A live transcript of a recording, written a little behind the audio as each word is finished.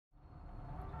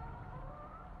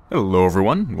Hello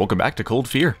everyone, welcome back to Cold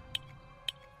Fear.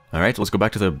 Alright, let's go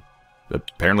back to the...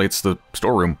 apparently it's the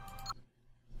storeroom.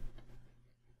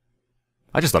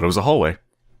 I just thought it was a hallway.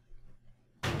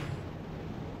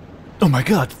 Oh my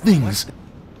god, things!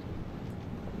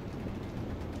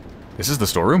 This is the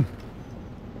storeroom?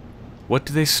 What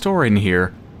do they store in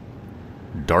here?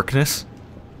 Darkness?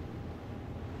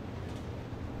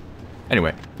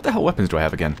 Anyway, what the hell weapons do I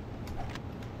have again?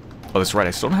 Oh, that's right,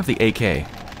 I still don't have the AK.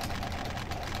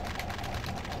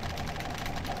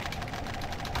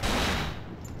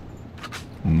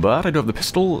 But I do have the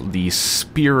pistol, the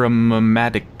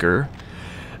spearmatiker,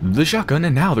 the shotgun,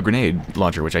 and now the grenade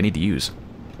launcher, which I need to use.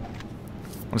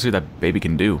 I want to see what that baby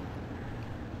can do.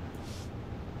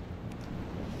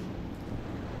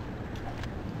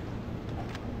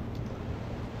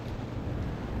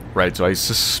 Right, so I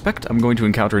suspect I'm going to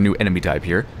encounter a new enemy type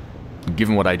here,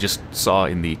 given what I just saw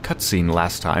in the cutscene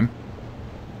last time.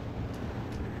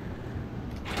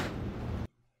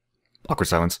 Awkward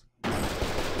silence.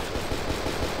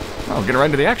 Oh, get right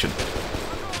into the action.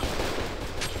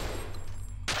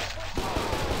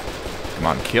 Come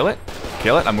on, kill it.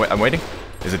 Kill it. I'm waiting.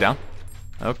 Is it down?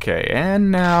 Okay,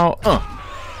 and now...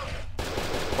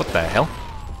 What the hell?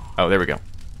 Oh, there we go.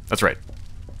 That's right.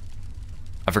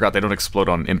 I forgot they don't explode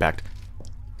on impact.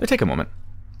 They take a moment.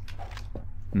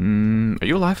 Are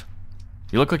you alive?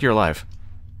 You look like you're alive.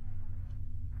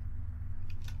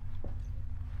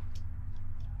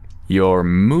 You're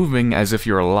moving as if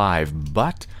you're alive,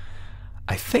 but...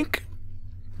 I think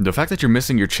the fact that you're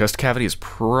missing your chest cavity is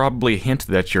probably a hint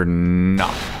that you're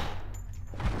not.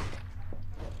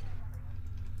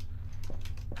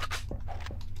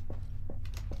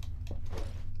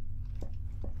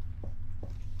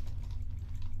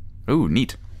 Ooh,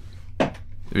 neat. If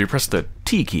you press the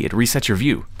T key, it resets your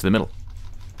view to the middle.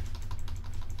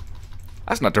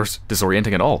 That's not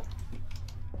disorienting at all.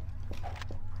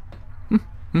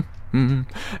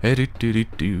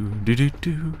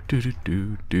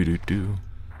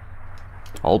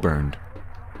 All burned.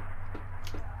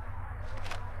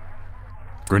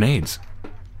 Grenades.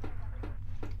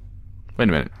 Wait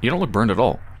a minute, you don't look burned at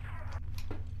all.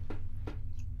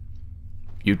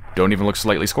 You don't even look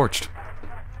slightly scorched.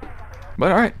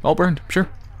 But alright, all burned, sure.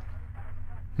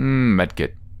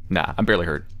 Medkit. Nah, I'm barely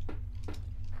hurt.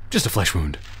 Just a flesh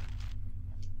wound.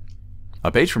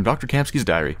 A page from Dr. Kamsky's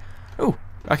diary. Oh,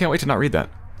 I can't wait to not read that.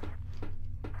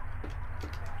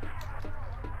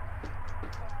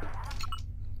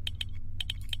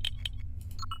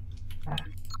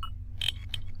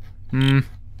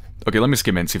 Okay, let me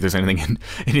skim in, see if there's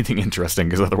anything interesting,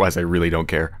 because otherwise I really don't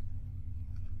care.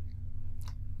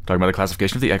 Talking about the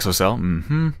classification of the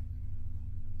exocell.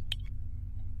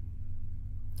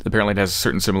 Apparently it has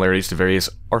certain similarities to various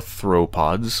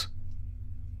arthropods.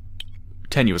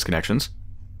 Tenuous connections.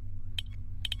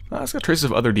 It's got traces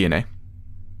of other DNA.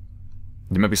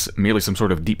 There might be merely some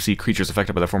sort of deep-sea creatures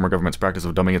affected by the former government's practice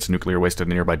of dumping its nuclear waste at a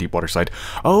nearby deep-water site.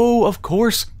 Oh, of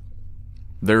course!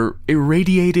 They're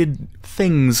irradiated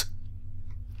things.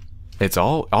 It's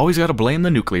always gotta blame the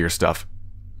nuclear stuff.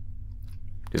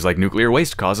 It's like nuclear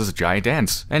waste causes giant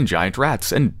ants, and giant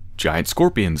rats, and giant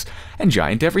scorpions, and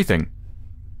giant everything.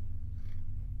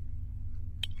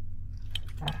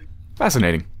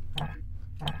 Fascinating.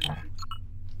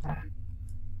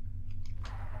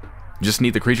 Just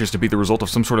need the creatures to be the result of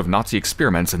some sort of Nazi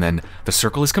experiments, and then the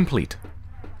circle is complete.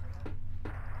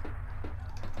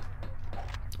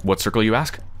 What circle, you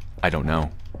ask? I don't know.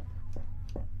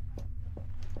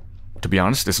 To be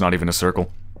honest, it's not even a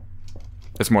circle.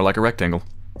 It's more like a rectangle.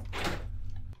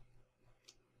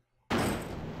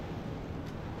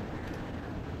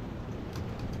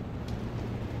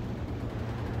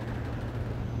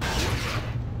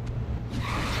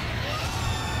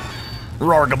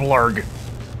 Rargablarg!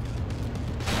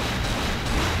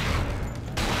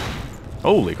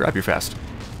 Holy crap, you're fast.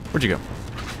 Where'd you go?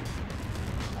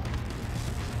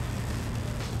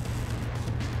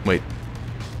 Wait.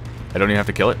 I don't even have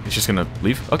to kill it? It's just gonna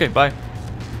leave? Okay, bye.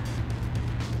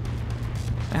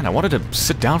 Man, I wanted to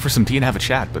sit down for some tea and have a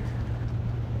chat, but...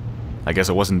 I guess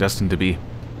it wasn't destined to be.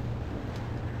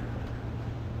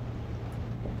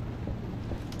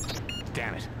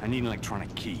 Damn it, I need an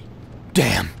electronic key.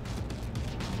 Damn!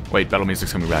 Wait, battle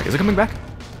music's coming back. Is it coming back?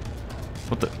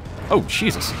 What the... Oh,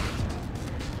 Jesus.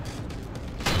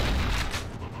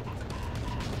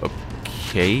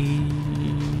 Okay...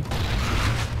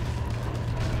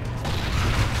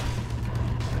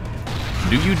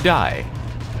 Do you die?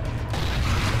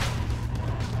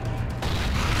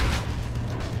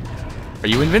 Are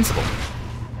you invincible?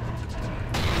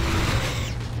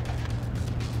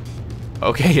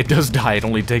 Okay, it does die. It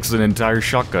only takes an entire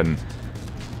shotgun.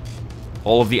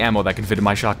 All of the ammo that can fit in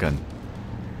my shotgun.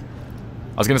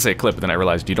 I was gonna say a clip, but then I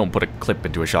realized you don't put a clip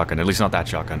into a shotgun, at least not that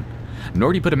shotgun.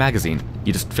 Nor do you put a magazine.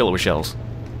 You just fill it with shells.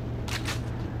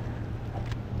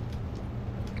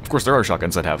 Of course, there are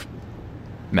shotguns that have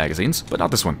magazines, but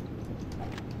not this one.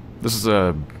 This is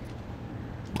a...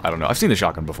 I don't know. I've seen the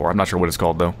shotgun before. I'm not sure what it's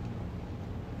called, though.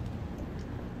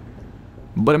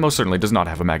 But it most certainly does not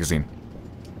have a magazine.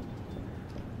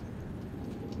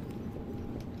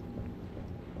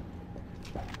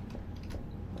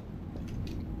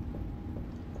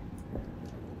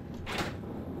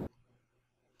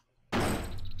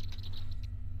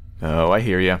 Oh, I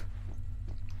hear ya.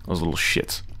 Those little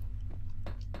shits.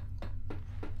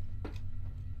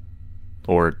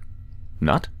 Or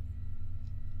not?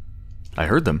 I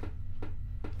heard them.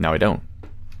 Now I don't.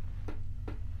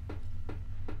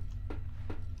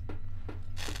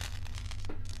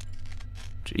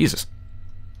 Jesus.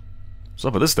 What's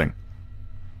up with this thing?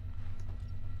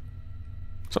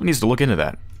 Someone needs to look into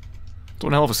that. It's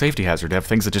one hell of a safety hazard to have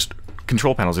things that just...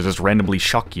 control panels that just randomly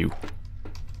shock you.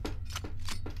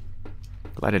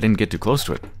 Glad I didn't get too close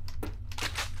to it.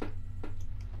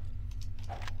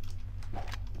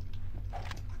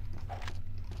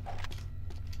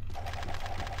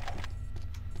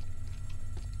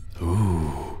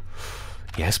 Ooh.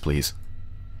 Yes, please.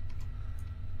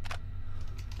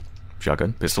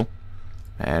 Shotgun, pistol,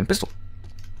 and pistol.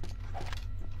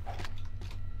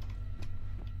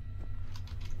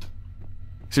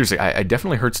 Seriously, I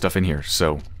definitely heard stuff in here,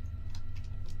 so...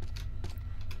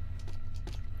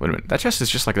 Wait a minute, that chest is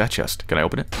just like that chest. Can I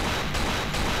open it?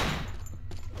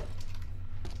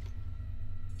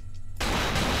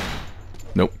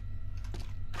 Nope.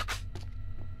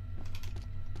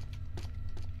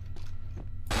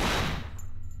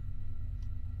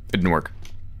 It didn't work.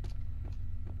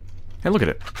 Hey, look at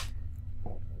it.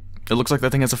 It looks like that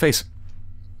thing has a face.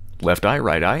 Left eye,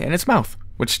 right eye, and its mouth,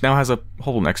 which now has a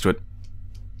hole next to it.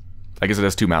 I guess it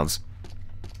has two mouths.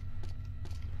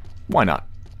 Why not?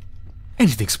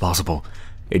 Anything's possible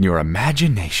in your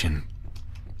imagination.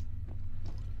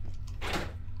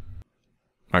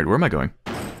 Alright, where am I going?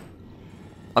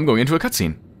 I'm going into a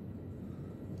cutscene.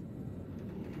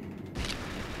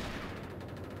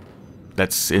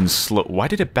 That's in slow... Why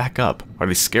did it back up? Are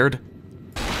they scared?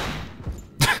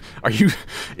 Are you...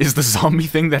 Is the zombie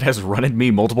thing that has run at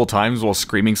me multiple times while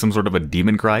screaming some sort of a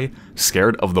demon cry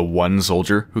scared of the one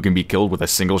soldier who can be killed with a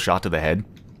single shot to the head?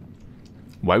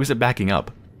 Why was it backing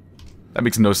up? That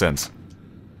makes no sense.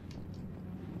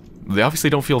 They obviously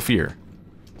don't feel fear.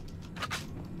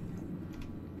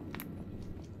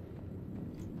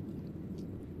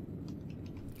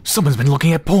 Someone's been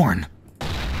looking at porn!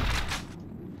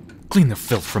 Clean the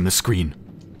filth from the screen.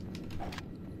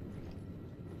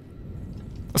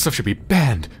 That stuff should be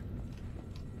banned.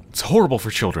 It's horrible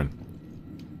for children.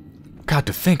 God,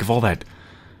 to think of all that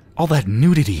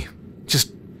nudity.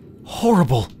 Just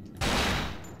horrible.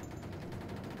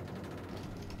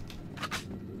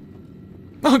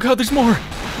 Oh God, there's more.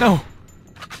 No.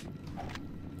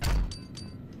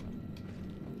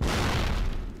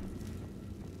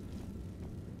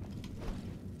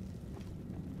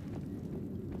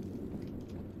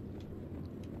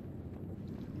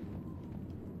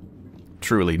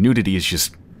 Truly, nudity is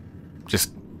just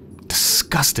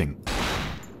disgusting.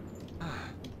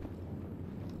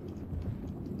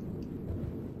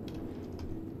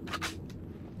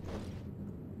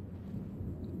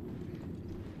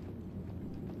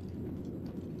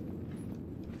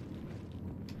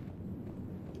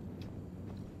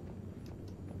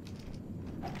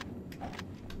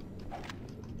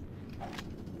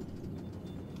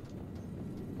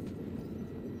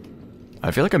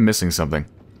 I feel like I'm missing something.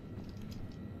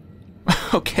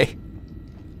 Okay.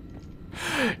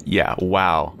 Yeah,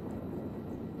 wow.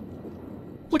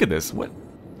 Look at this. What?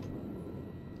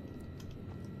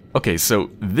 Okay, so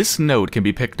this node can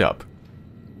be picked up.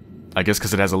 I guess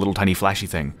because it has a little tiny flashy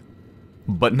thing.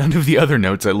 But none of the other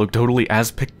nodes that look totally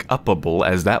as pick-upable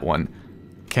as that one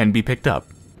can be picked up.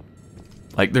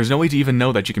 Like, there's no way to even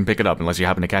know that you can pick it up unless you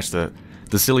happen to catch the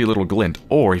silly little glint,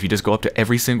 or if you just go up to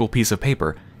every single piece of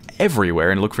paper,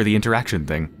 everywhere, and look for the interaction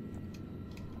thing.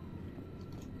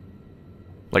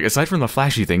 Like, aside from the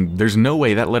flashy thing, there's no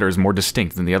way that letter is more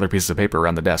distinct than the other pieces of paper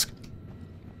around the desk.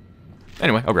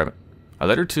 Anyway, I'll grab it. A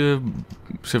letter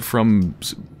from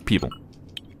people.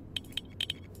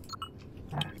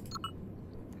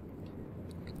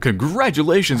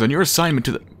 Congratulations on your assignment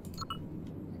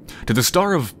to the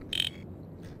star of...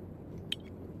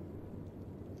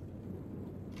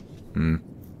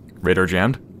 Radar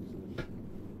jammed?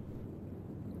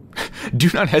 Do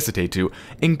not hesitate to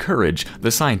encourage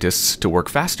the scientists to work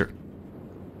faster.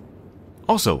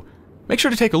 Also, make sure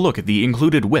to take a look at the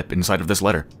included whip inside of this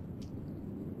letter.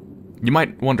 You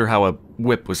might wonder how a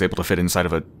whip was able to fit inside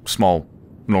of a small,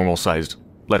 normal-sized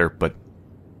letter, but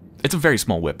it's a very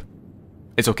small whip.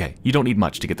 It's okay. You don't need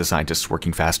much to get the scientists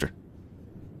working faster.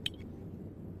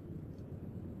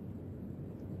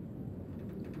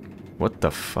 What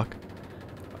the fuck?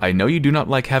 I know you do not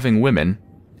like having women,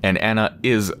 and Anna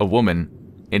is a woman,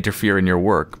 interfere in your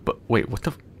work, but wait, what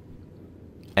the...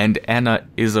 And Anna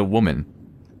is a woman.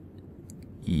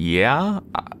 Yeah?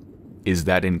 Is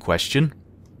that in question?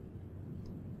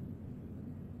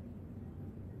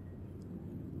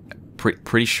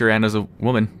 Pretty sure Anna's a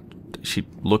woman. She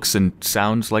looks and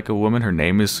sounds like a woman. Her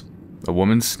name is a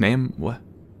woman's name? What?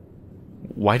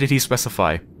 Why did he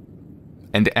specify?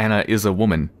 And Anna is a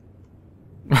woman.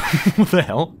 What the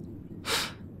hell?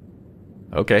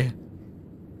 Okay.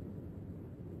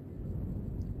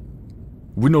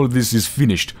 When all this is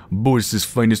finished, Boris's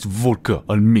finest vodka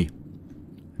on me.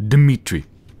 Dmitri.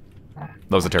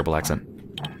 That was a terrible accent.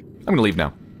 I'm gonna leave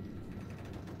now.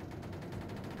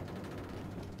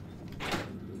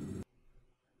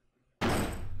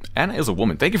 Anna is a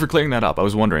woman. Thank you for clearing that up. I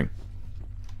was wondering.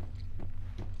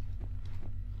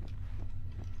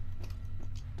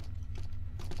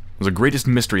 It was the greatest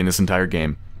mystery in this entire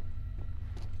game.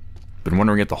 Been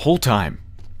wondering it the whole time.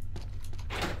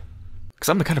 Because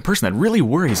I'm the kind of person that really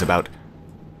worries about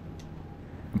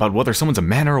whether someone's a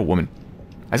man or a woman.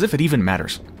 As if it even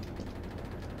matters.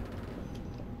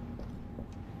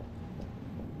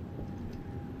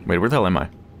 Wait, where the hell am I?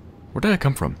 Where did I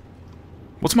come from?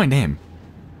 What's my name?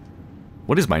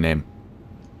 What is my name?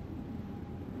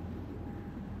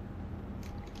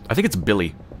 I think it's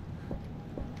Billy.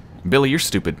 Billy, you're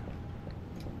stupid.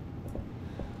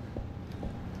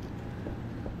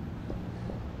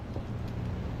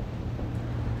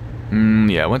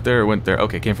 Yeah, went there.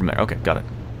 Okay, came from there. Okay, got it.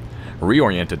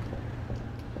 Reoriented.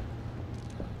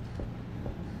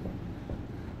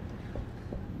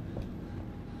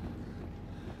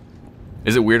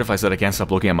 Is it weird if I said I can't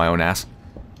stop looking at my own ass?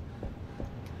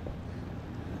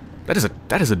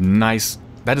 That is a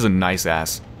nice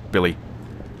ass, Billy.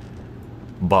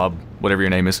 Bob, whatever your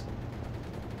name is.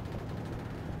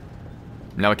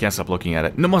 Now I can't stop looking at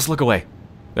it. No, must look away.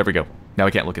 There we go. Now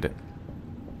I can't look at it.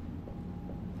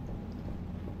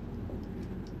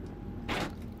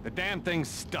 The damn thing's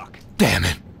stuck. Damn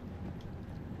it.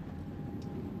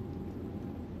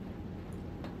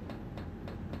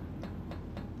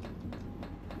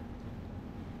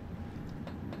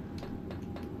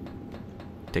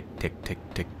 Tick tick tick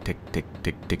tick tick tick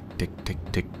tick tick tick tick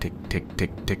tick tick tick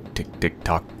tick tick tick tick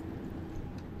tock.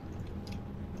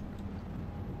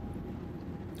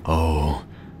 Oh,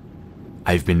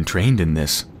 I've been trained in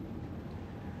this.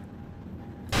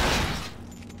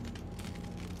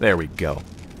 There we go.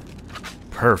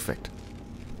 Perfect.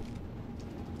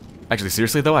 Actually,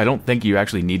 seriously though, I don't think you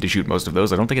actually need to shoot most of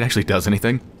those. I don't think it actually does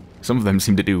anything. Some of them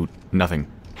seem to do nothing.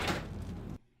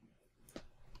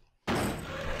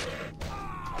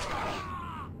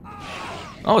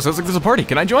 Oh, it sounds like there's a party.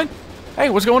 Can I join?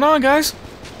 Hey, what's going on, guys?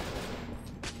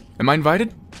 Am I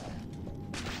invited?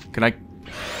 Can I...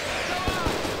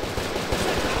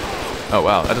 Oh,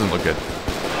 wow, that doesn't look good.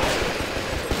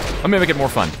 Let me make it more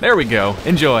fun. There we go.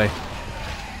 Enjoy.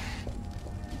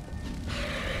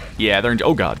 Yeah, they're...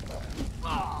 Oh, God.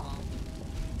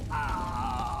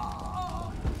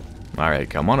 Alright,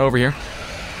 come on over here.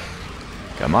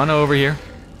 Come on over here.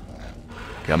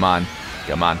 Come on.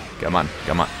 Come on. Come on.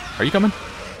 Come on. Are you coming?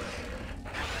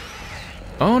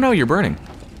 Oh no, you're burning.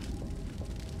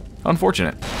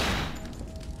 Unfortunate.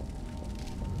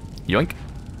 Yoink.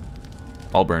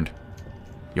 All burned.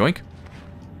 Yoink.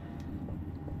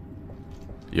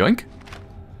 Yoink.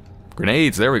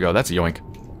 Grenades, there we go, that's a yoink.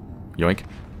 Yoink.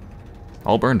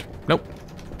 All burned. Nope.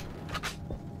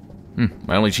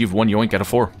 I only achieved 1 yoink out of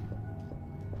 4.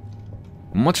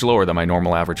 Much lower than my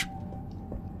normal average.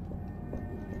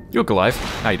 You look alive.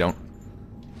 No, you don't.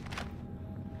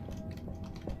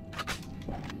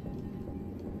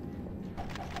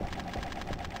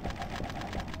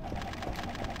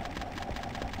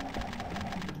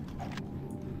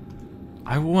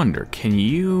 I wonder, can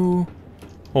you...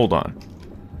 Hold on.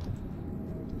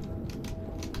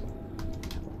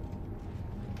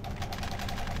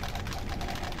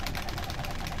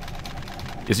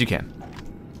 Yes, you can.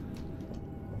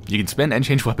 You can spin and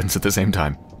change weapons at the same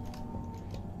time.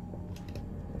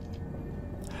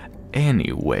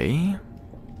 Anyway...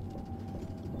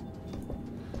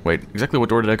 Wait, exactly what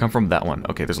door did I come from? That one.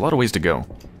 Okay, there's a lot of ways to go.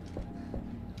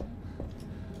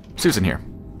 See what's in here.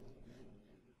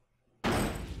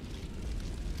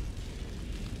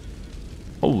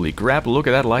 Holy crap, look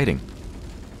at that lighting.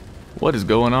 What is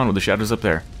going on with the shadows up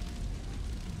there?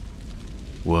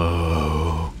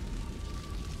 Whoa.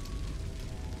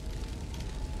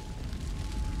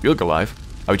 You look alive.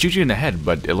 I would shoot you in the head,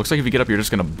 but it looks like if you get up, you're just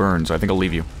gonna burn, so I think I'll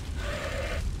leave you.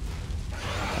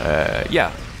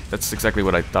 Yeah. That's exactly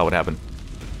what I thought would happen.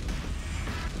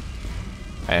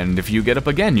 And if you get up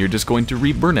again, you're just going to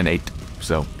re-burninate.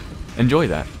 So, enjoy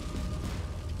that.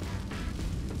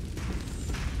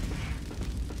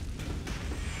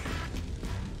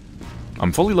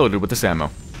 I'm fully loaded with this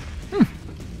ammo.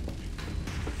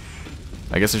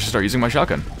 I guess I should start using my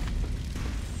shotgun.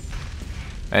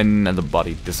 And the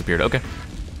body disappeared. Okay.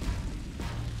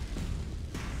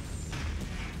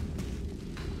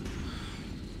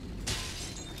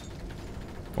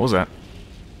 What was that?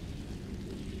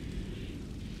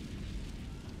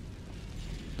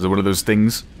 Is it one of those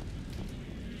things?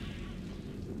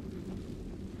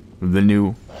 The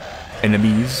new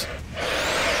enemies?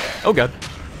 Oh god.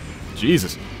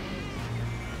 Jesus.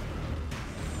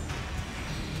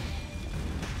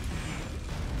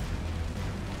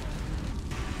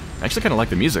 I actually kind of like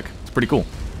the music. It's pretty cool.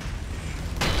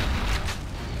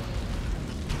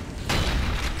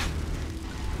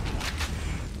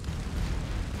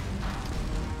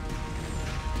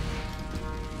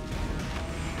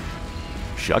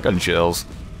 Shotgun shells.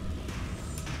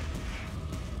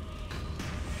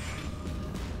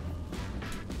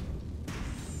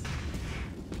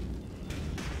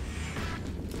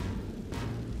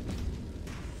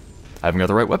 I haven't got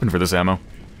the right weapon for this ammo.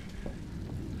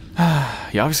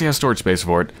 He obviously has storage space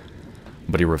for it,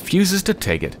 but he refuses to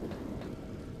take it.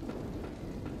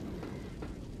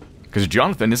 Because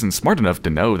Jonathan isn't smart enough to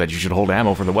know that you should hold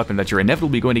ammo for the weapon that you're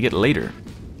inevitably going to get later.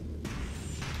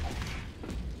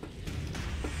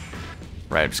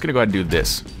 Right, I'm just gonna go ahead and do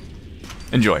this.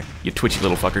 Enjoy, you twitchy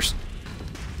little fuckers.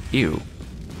 Ew.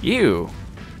 Ew.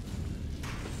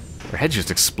 Their head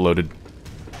just exploded.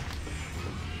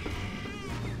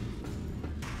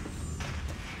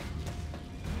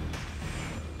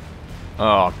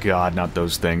 Oh god, not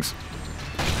those things.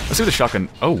 Let's see the shotgun.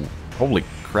 Oh, holy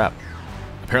crap.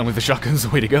 Apparently the shotgun's the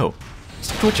way to go.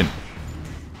 Stop twitching.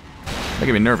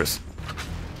 Making me nervous.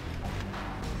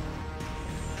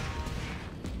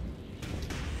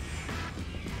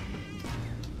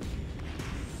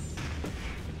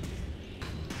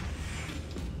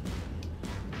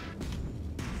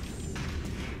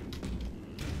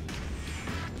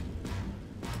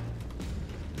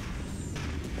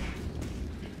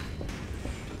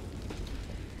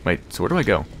 Wait, so where do I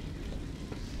go?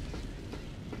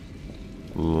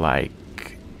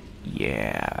 Like...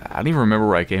 yeah... I don't even remember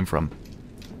where I came from.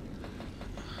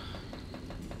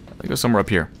 I go somewhere up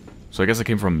here. So I guess I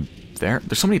came from there?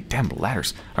 There's so many damn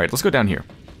ladders. Alright, let's go down here.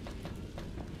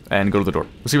 And go to the door.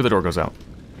 Let's see where the door goes out.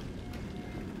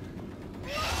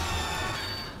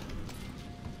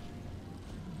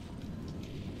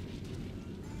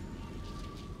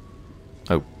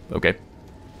 Oh, okay.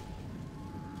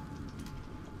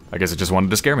 I guess it just wanted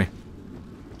to scare me.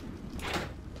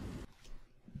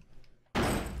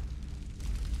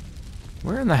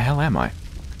 Where in the hell am I?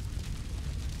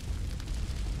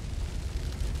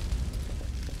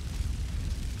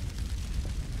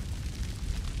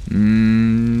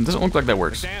 Doesn't look like that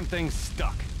works. The damn thing's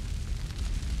stuck.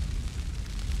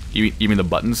 You mean the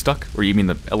button's stuck? Or you mean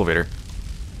the elevator?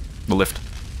 The lift?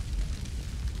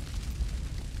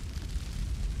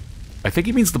 I think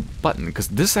he means the button, because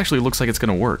this actually looks like it's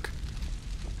gonna work.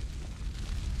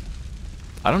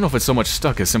 I don't know if it's so much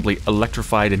stuck as simply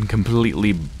electrified and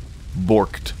completely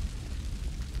borked.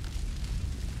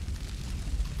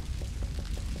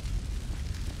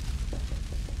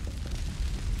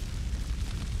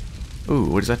 Ooh,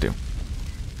 what does that do?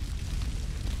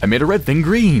 I made a red thing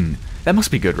green! That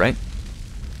must be good, right?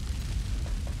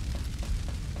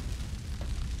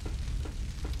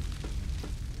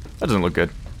 That doesn't look good.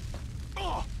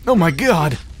 Oh my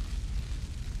god!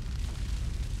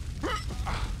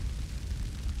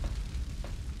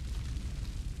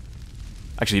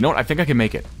 Actually, you know what? I think I can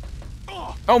make it.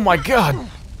 Oh my god!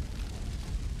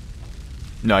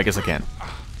 No, I guess I can't.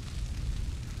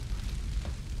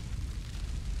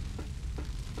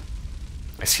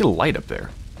 I see a light up there.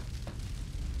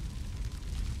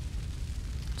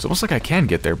 It's almost like I can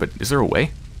get there, but is there a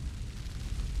way?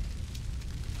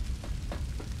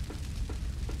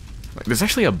 Like, there's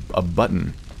actually a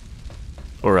button.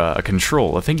 Or a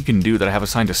control, a thing you can do that I have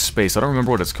assigned to space. I don't remember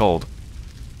what it's called.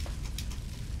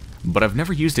 But I've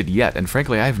never used it yet, and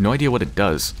frankly, I have no idea what it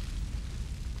does.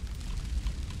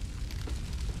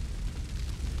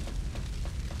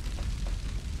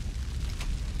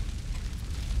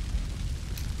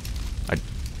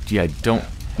 Yeah, I don't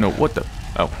know what the...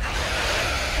 oh.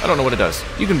 I don't know what it does.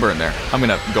 You can burn there. I'm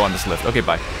gonna go on this lift. Okay,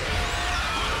 bye.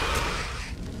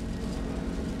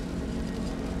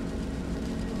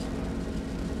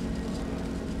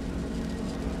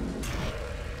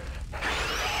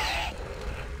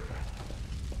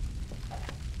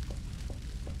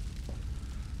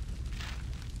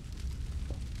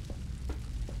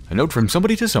 A note from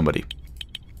somebody to somebody.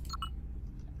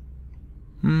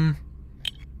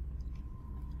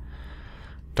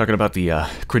 Talking about the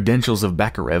credentials of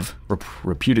Bakarev,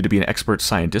 reputed to be an expert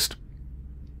scientist.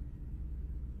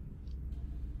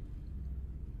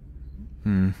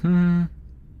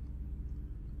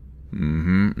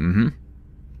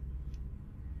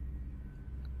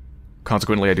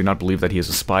 Consequently, I do not believe that he is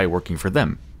a spy working for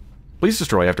them. Please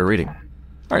destroy after reading.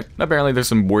 Alright, apparently there's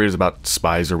some worries about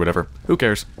spies or whatever. Who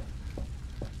cares?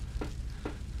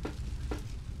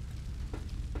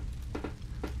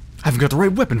 I haven't got the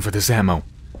right weapon for this ammo.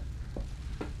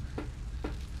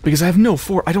 Because I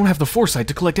don't have the foresight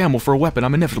to collect ammo for a weapon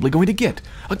I'm inevitably going to get.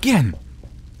 Again!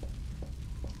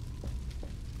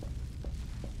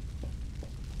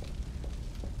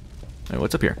 Hey,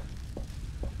 what's up here?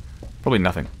 Probably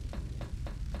nothing.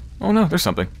 Oh no, there's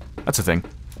something. That's a thing.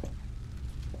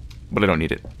 But I don't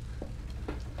need it.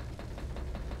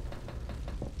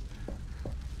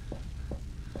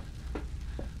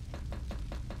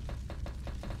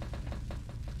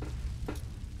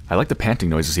 I like the panting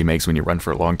noises he makes when you run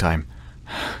for a long time.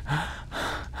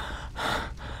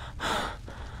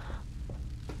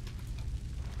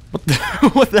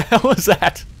 What the hell is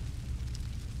that?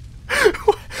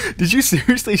 Did you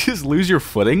seriously just lose your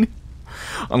footing?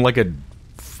 On like a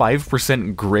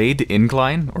 5% grade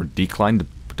incline? Or decline,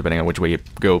 depending on which way you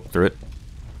go through it.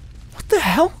 What the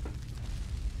hell?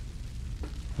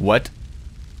 What?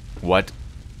 What?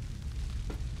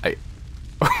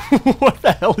 What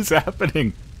the hell is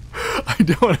happening? I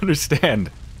don't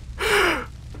understand.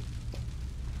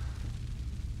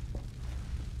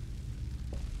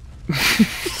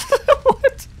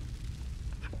 What?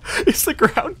 Is the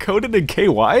ground coated in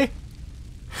KY?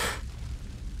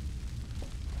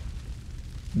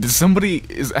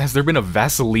 Has there been a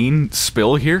Vaseline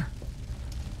spill here?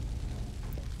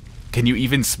 Can you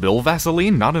even spill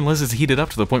Vaseline? Not unless it's heated up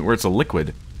to the point where it's a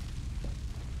liquid.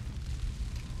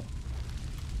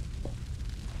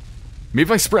 Maybe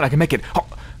if I sprint, I can make it. Oh,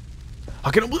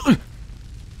 I'll get a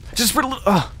just sprint a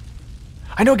little.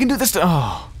 I know I can do this.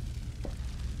 Oh,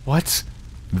 what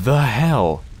the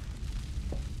hell?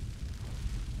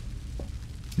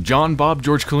 John, Bob,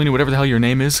 George Clooney, whatever the hell your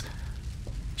name is.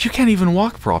 You can't even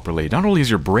walk properly. Not only is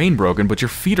your brain broken, but your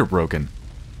feet are broken.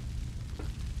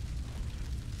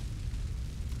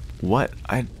 What?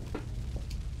 I'm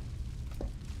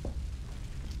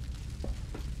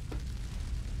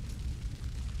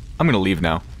gonna leave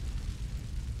now.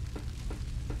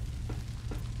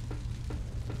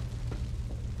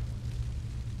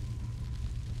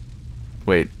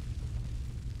 Wait.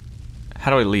 How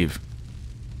do I leave?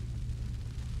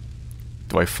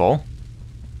 Do I fall?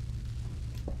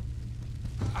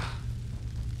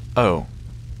 Oh.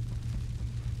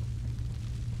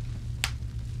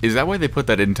 Is that why they put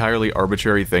that entirely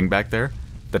arbitrary thing back there?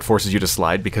 That forces you to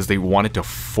slide because they wanted to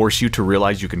force you to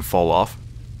realize you can fall off?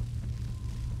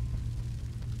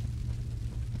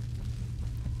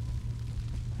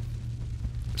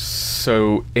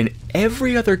 So, in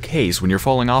every other case when you're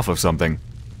falling off of something,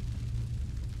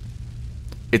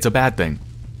 it's a bad thing.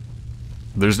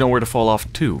 There's nowhere to fall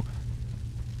off to.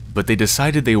 But they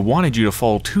decided they wanted you to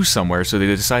fall to somewhere, so they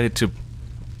decided to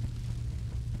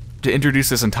introduce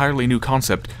this entirely new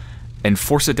concept and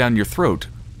force it down your throat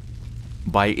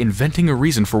by inventing a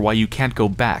reason for why you can't go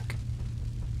back.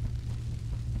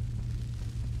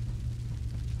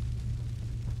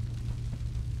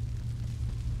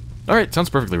 Alright, sounds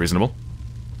perfectly reasonable.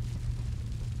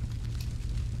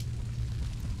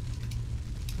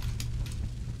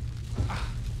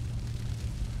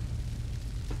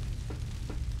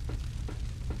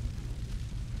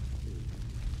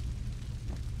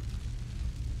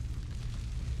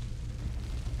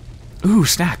 Ooh,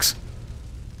 snacks.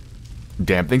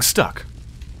 Damn thing stuck.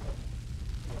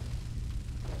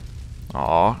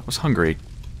 Aw, I was hungry.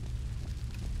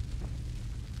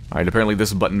 Alright, apparently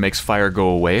this button makes fire go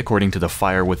away according to the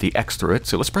fire with the X through it,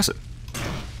 so let's press it.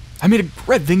 I made a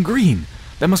red thing green!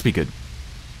 That must be good.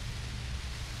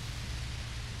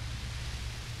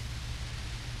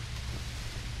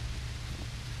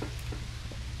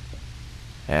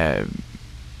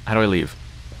 How do I leave?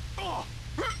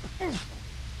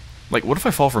 Like, what if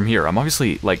I fall from here? I'm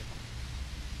obviously, like...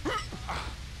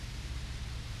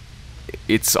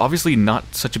 It's obviously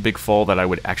not such a big fall that I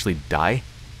would actually die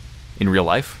in real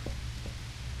life.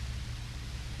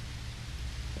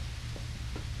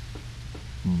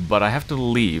 but I have to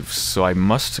leave, so I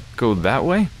must go that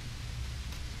way?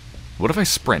 What if I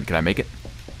sprint? Can I make it?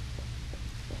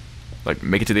 Like,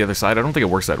 make it to the other side? I don't think it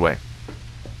works that way.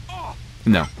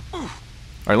 No.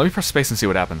 Alright, let me press space and see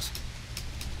what happens.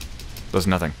 Does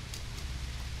nothing.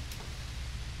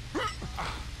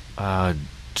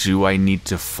 Do I need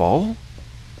to fall?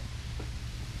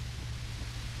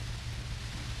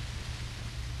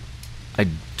 I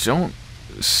don't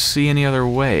see any other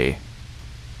way.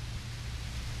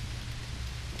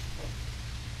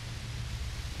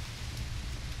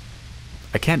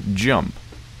 I can't jump.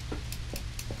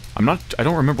 I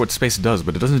don't remember what space does,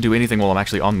 but it doesn't do anything while I'm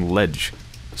actually on the ledge.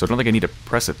 So I don't think I need to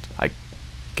press it. I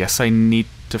guess I need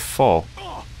to fall.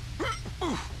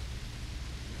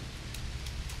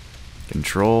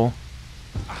 Control.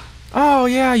 Oh,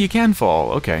 yeah, you can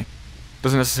fall. Okay.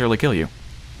 Doesn't necessarily kill you.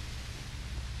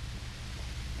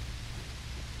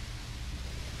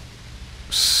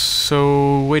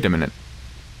 So, wait a minute.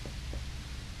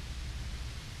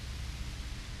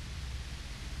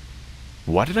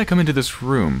 Why did I come into this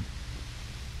room?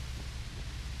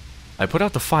 I put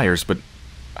out the fires, but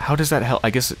how does that help? I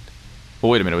guess it...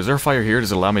 Well, wait a minute. Was there a fire here?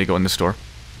 Does it allow me to go in this door?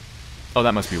 Oh,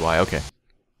 that must be why. Okay.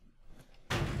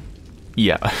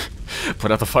 Yeah.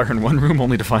 Put out the fire in one room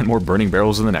only to find more burning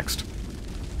barrels in the next.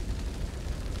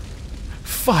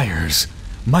 Fires!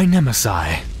 My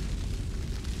nemesis!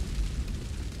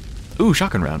 Ooh,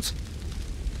 shotgun rounds.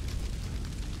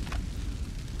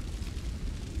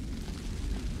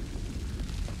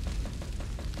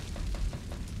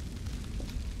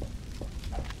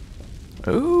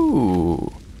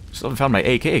 Ooh. Still haven't found my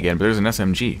AK again, but there's an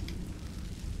SMG.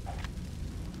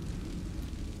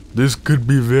 This could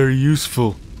be very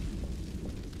useful.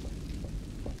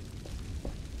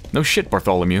 No shit,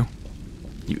 Bartholomew.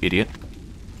 You idiot.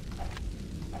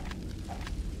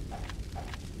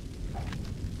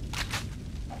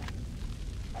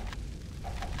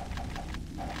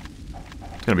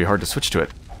 It's gonna be hard to switch to it.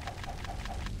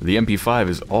 The MP5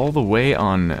 is all the way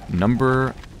on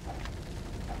number...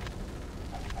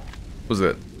 What was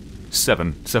it?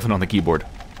 7. 7 on the keyboard.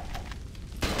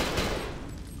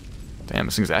 Damn,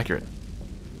 this thing's accurate.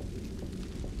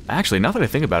 Actually, now that I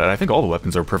think about it, I think all the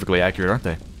weapons are perfectly accurate, aren't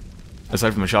they?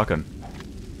 Aside from the shotgun.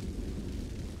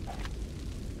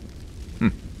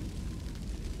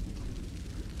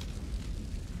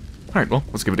 Alright, well,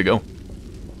 let's give it a go.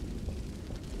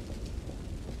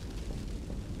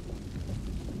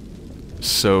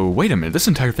 So, wait a minute, this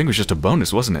entire thing was just a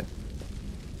bonus, wasn't it?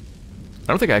 I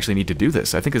don't think I actually need to do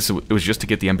this. I think it was just to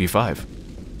get the MP5.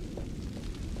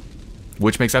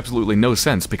 Which makes absolutely no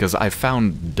sense, because I've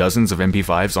found dozens of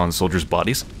MP5s on soldiers'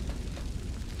 bodies.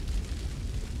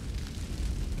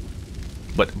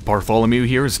 But Bartholomew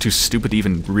here is too stupid to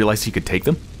even realize he could take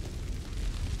them?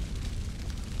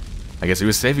 I guess he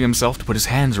was saving himself to put his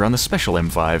hands around the special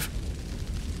M5.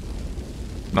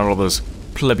 Not all those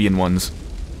plebeian ones.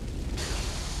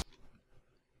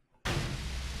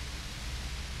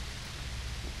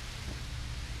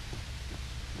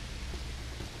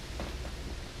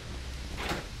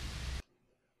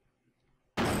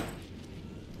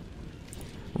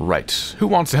 Right. Who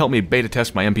wants to help me beta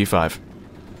test my MP5?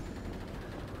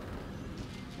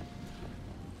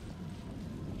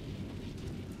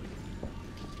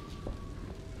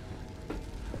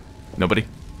 Nobody?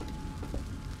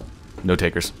 No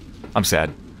takers. I'm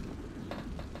sad.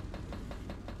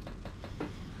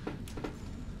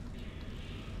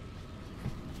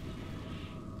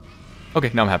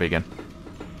 Okay, now I'm happy again.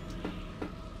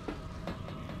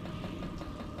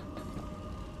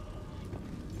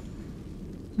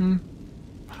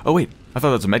 Oh wait, I thought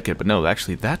that was a medkit, but no,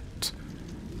 actually that's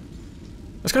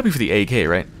gotta be for the AK,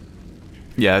 right?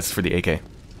 Yeah, that's for the AK.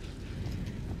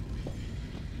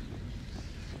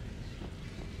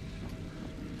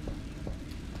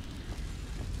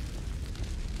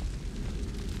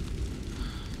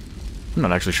 I'm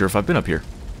not actually sure if I've been up here.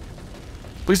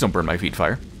 Please don't burn my feet,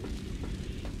 fire.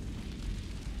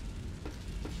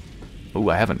 Oh,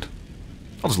 I haven't.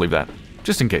 I'll just leave that,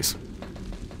 just in case.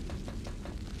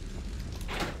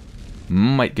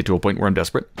 Might get to a point where I'm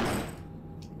desperate.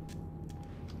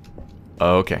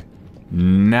 Okay.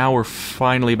 Now we're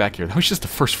finally back here. That was just the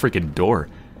first freaking door.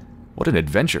 What an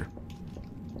adventure.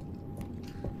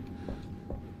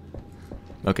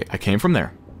 Okay, I came from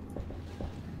there.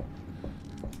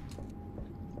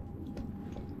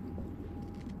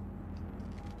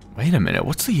 Wait a minute,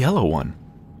 what's the yellow one?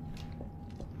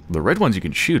 The red ones you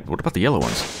can shoot, but what about the yellow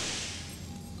ones?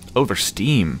 Oh, they're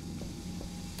steam.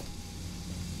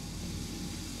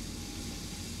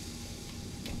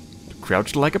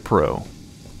 Crouched like a pro.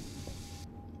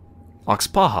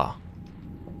 Oxpaha.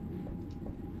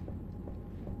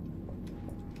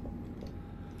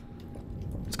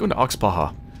 go into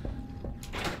Oxpaha.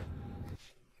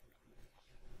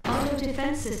 Auto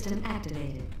defense system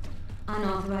activated.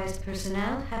 Unauthorized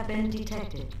personnel have been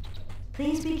detected.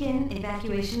 Please begin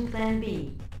evacuation plan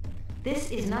B.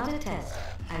 This is not a test.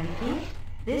 I repeat,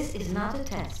 this is not a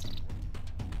test.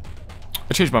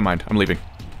 I changed my mind. I'm leaving.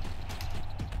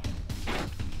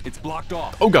 It's blocked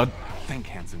off. Oh god. Think,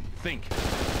 Hansen. Think.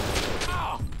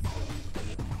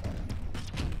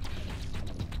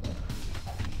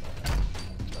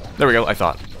 There we go, I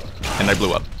thought. And I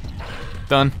blew up.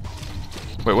 Done.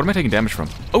 Wait, what am I taking damage from?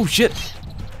 Oh shit!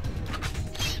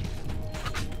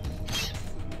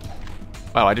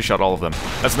 Wow, I just shot all of them.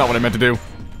 That's not what I meant to do.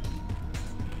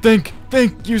 Think!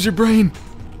 Think! Use your brain!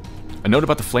 A note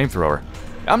about the flamethrower.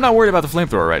 I'm not worried about the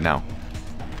flamethrower right now.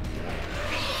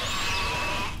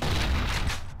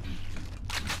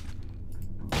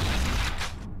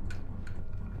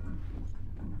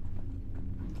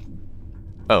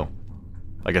 Oh.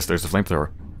 I guess there's the flamethrower.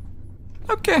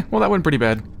 Okay, well that went pretty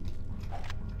bad.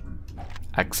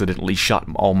 Accidentally shot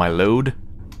all my load.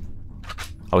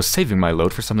 I was saving my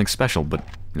load for something special, but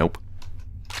nope.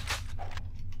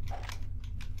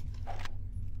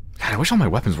 God, I wish all my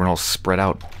weapons weren't all spread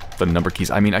out. The number keys.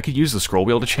 I mean, I could use the scroll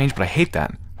wheel to change, but I hate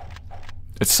that.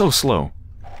 It's so slow.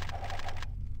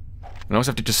 I always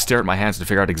have to just stare at my hands to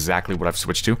figure out exactly what I've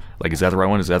switched to. Like, is that the right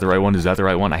one? Is that the right one? Is that the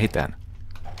right one? I hate that.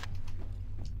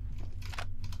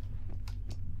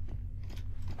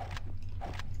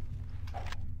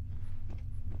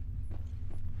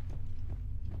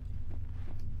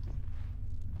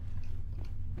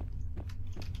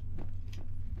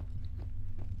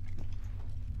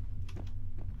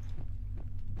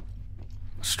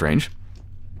 Strange.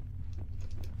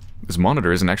 This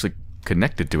monitor isn't actually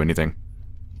connected to anything.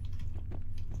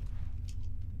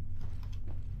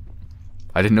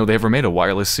 I didn't know they ever made a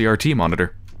wireless CRT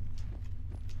monitor.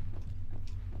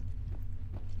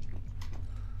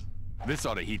 This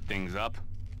ought to heat things up.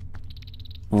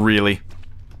 Really?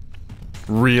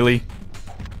 Really?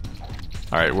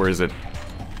 Alright, where is it?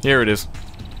 Here it is.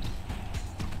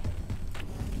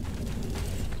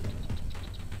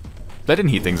 That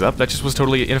didn't heat things up, that just was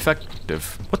totally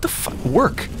ineffective. What the fuck?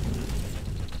 Work!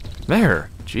 There.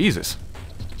 Jesus.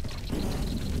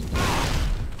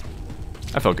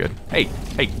 I felt good. Hey,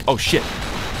 hey, oh shit.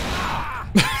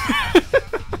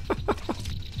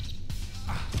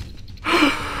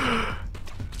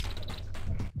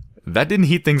 That didn't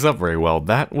heat things up very well.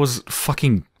 That was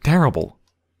fucking terrible.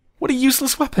 What a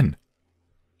useless weapon.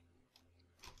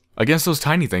 Against those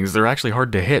tiny things, they're actually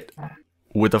hard to hit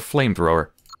with a flamethrower.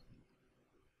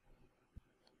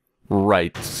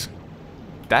 Right.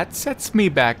 That sets me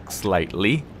back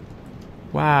slightly.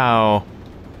 Wow.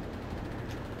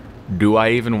 Do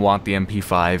I even want the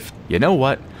MP5? You know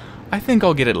what? I think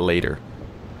I'll get it later.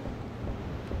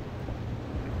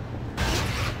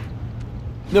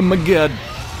 Oh my god.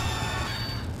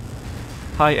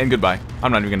 Hi and goodbye.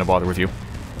 I'm not even gonna bother with you.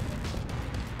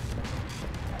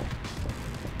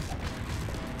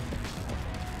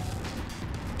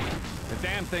 The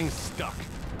damn thing's stuck.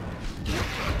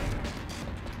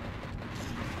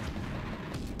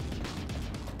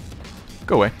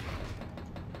 Go away.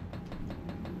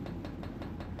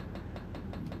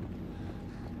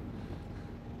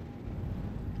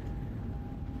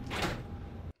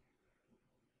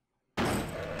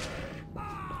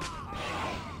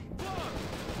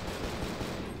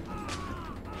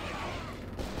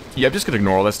 Yeah, I'm just gonna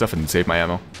ignore all that stuff and save my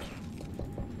ammo.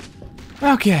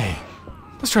 Okay,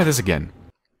 let's try this again.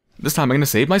 This time I'm gonna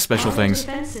save my special things.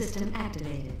 Defense system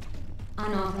activated.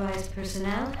 Unauthorized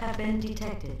personnel have been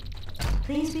detected.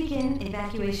 Please begin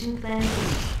evacuation plan B.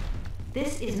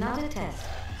 This is not a test.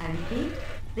 I repeat,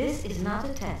 this is not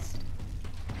a test.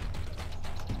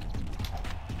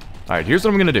 Alright, here's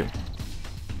what I'm gonna do.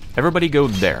 Everybody go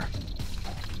there.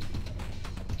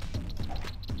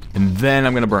 And then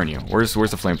I'm gonna burn you. Where's the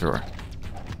flamethrower?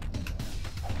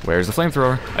 Where's the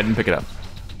flamethrower? I didn't pick it up.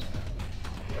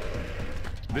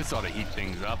 This ought to heat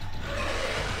things up.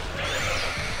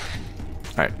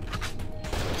 Alright.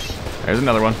 There's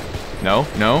another one. No,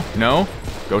 no, no.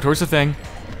 Go towards the thing.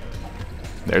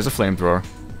 There's a flamethrower.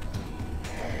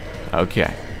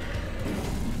 Okay.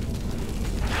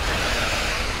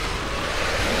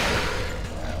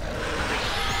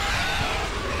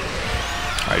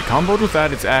 Alright, comboed with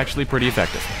that, it's actually pretty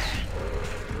effective.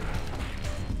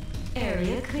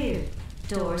 Area cleared.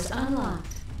 Doors unlocked.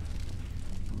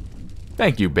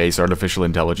 Thank you, base artificial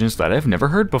intelligence that I've never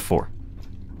heard before.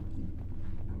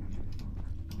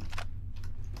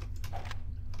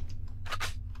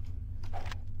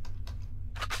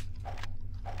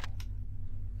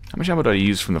 How much ammo did I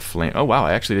use from the flame? Oh wow,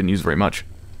 I actually didn't use very much.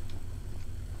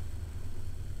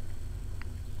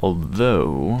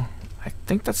 Although, I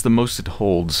think that's the most it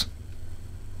holds.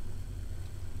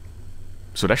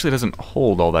 So it actually doesn't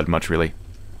hold all that much, really.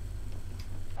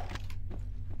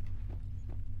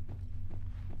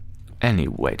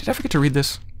 Anyway, did I forget to read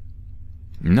this?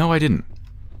 No, I didn't.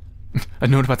 A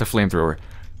note about the flamethrower.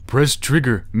 Press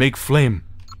trigger, make flame.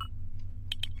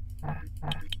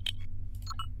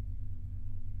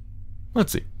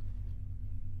 Let's see.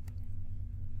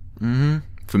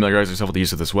 Familiarize yourself with the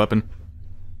use of this weapon.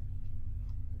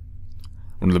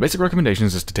 One of the basic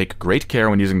recommendations is to take great care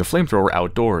when using the flamethrower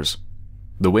outdoors.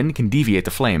 The wind can deviate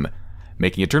the flame,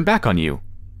 making it turn back on you.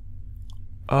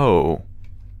 Oh.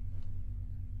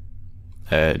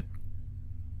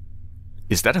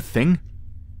 Is that a thing?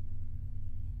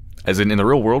 As in the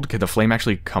real world, can the flame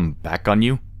actually come back on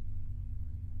you?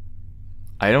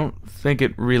 I don't think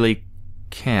it really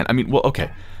can. I mean, well, okay.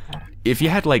 If you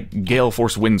had, like, gale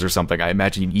force winds or something, I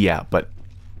imagine, yeah, but...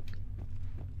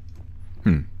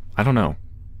 I don't know.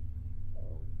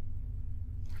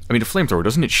 I mean, a flamethrower,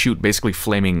 doesn't it shoot basically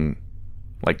flaming,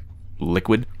 like,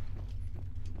 liquid?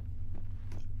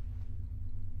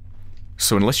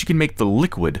 So unless you can make the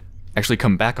liquid actually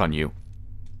come back on you,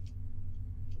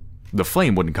 the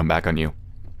flame wouldn't come back on you.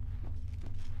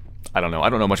 I don't know. I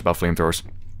don't know much about flamethrowers.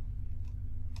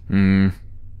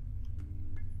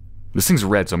 This thing's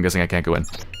red, so I'm guessing I can't go in.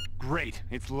 Great,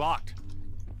 it's locked.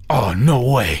 Oh, no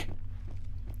way.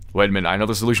 Wait a minute, I know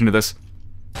the solution to this.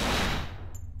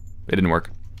 It didn't work.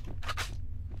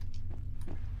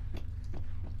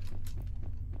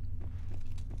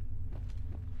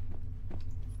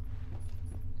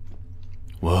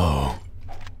 Whoa.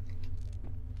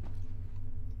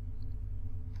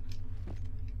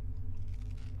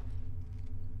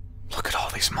 Look at all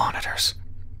these monitors.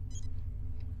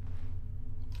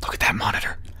 Look at that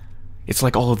monitor. It's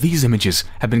like all of these images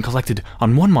have been collected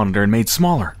on one monitor and made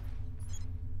smaller.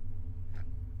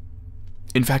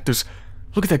 In fact,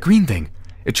 look at that green thing.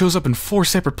 It shows up in 4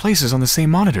 separate places on the same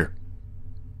monitor.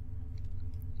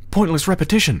 Pointless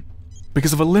repetition,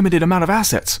 because of a limited amount of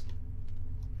assets.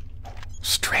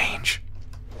 Strange.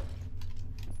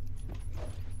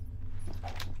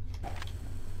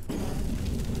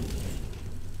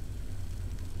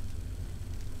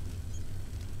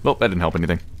 Well, that didn't help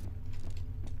anything.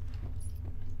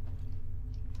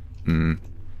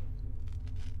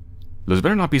 Those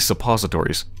better not be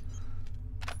suppositories.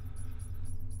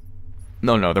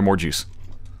 No, they're more juice.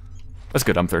 That's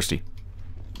good, I'm thirsty.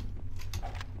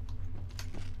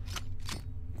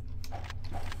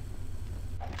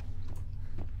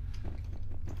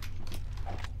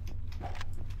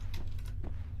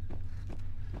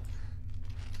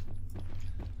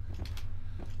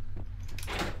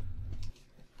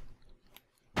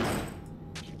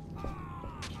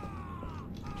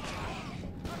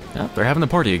 Yeah, they're having the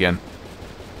party again.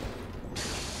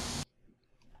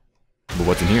 But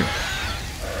what's in here?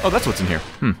 Oh, that's what's in here.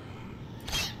 Why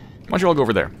don't you all go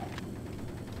over there?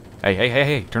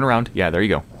 Hey, turn around. Yeah, there you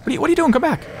go. What are you doing? Come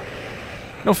back.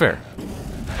 No fair.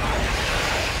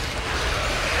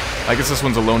 I guess this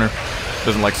one's a loner.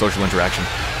 Doesn't like social interaction.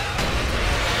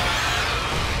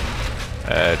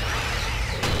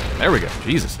 There we go.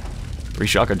 Jesus. 3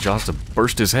 shotgun shots to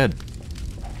burst his head.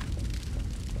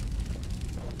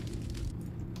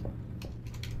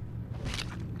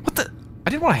 What the? I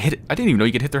didn't want to hit it. I didn't even know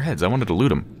you could hit their heads. I wanted to loot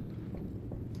them.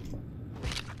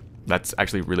 That's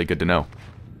actually really good to know.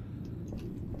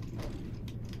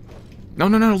 No,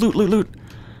 loot.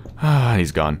 Ah,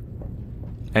 he's gone.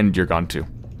 And you're gone too.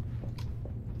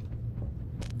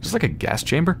 Is this like a gas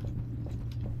chamber?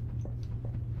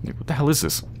 What the hell is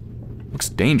this? Looks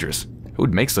dangerous. Who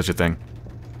would make such a thing?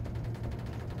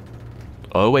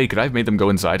 Oh wait, could I have made them go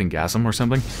inside and gas them or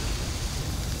something?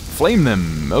 Flame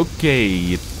them!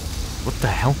 Okay. What the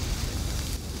hell?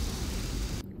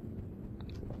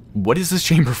 What is this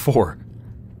chamber for?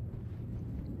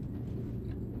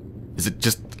 Is it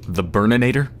just the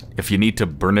burninator? If you need to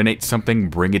burninate something,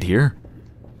 bring it here?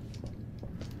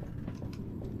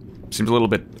 Seems a little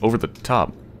bit over the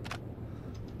top.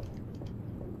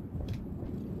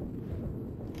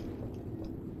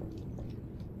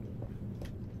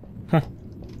 Huh.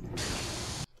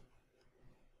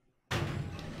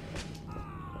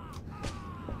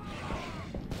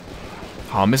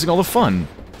 Oh, I'm missing all the fun.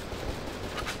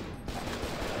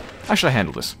 How should I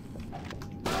handle this?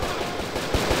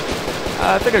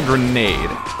 I think a grenade.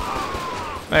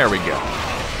 There we go.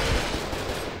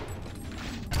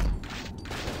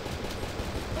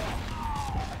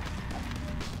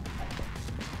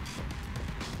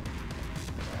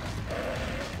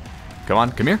 Come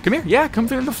on, come here. Yeah, come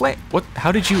through the flame. What?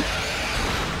 How did you...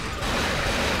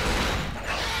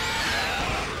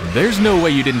 There's no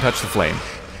way you didn't touch the flame.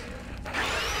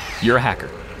 You're a hacker.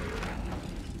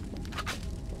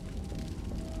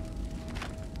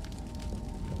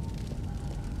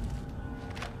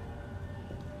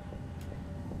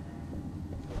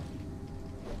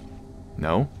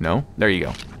 No, no. There you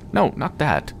go. No, not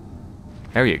that.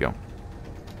 There you go.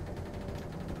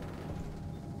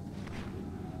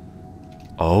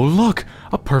 Oh, look!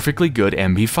 A perfectly good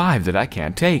MP5 that I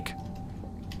can't take.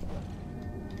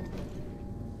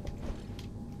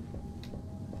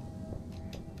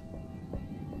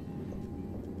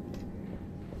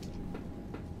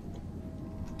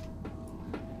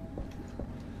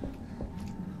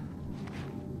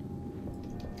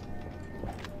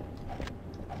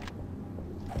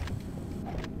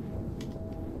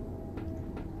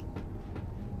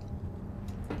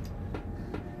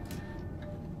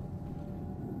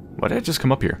 Why did I just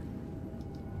come up here?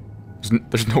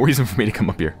 There's no reason for me to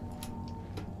come up here.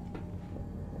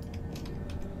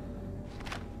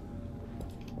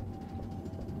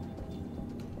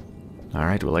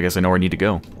 Alright, well I guess I know where I need to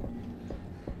go.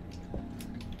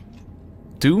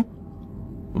 To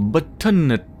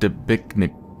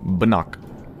Batunatibiknik Banok.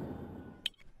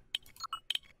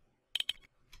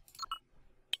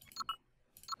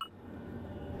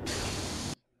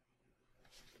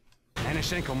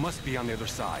 Anashenko must be on the other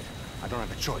side. I don't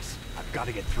have a choice. I've got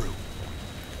to get through.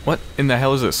 What in the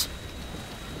hell is this?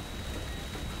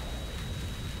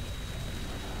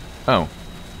 Oh.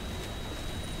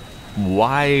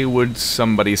 Why would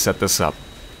somebody set this up?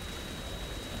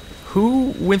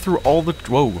 Who went through all the...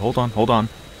 Whoa, hold on, hold on.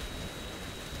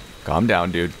 Calm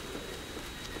down, dude.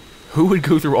 Who would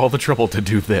go through all the trouble to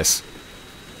do this?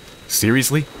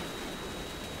 Seriously?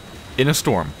 In a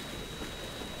storm.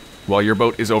 While your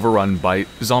boat is overrun by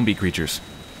zombie creatures.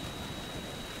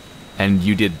 And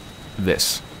you did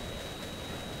this.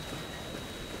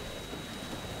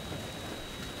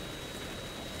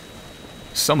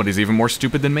 Somebody's even more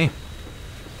stupid than me.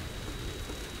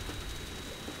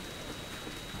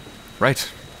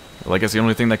 Right. Well, I guess the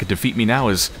only thing that could defeat me now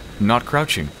is not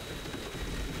crouching.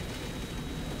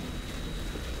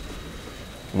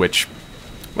 Which,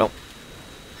 well,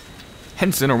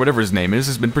 Henson, or whatever his name is,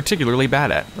 has been particularly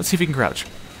bad at. Let's see if he can crouch.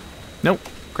 Nope.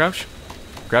 Crouch.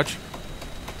 Crouch.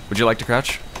 Would you like to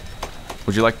crouch?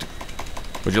 Would you like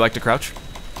to crouch?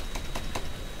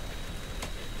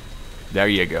 There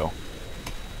you go.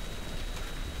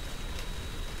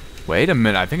 Wait a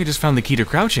minute, I think I just found the key to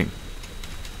crouching.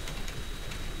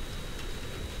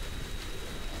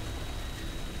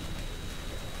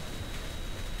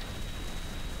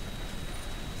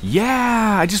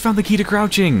 Yeah, I just found the key to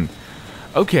crouching.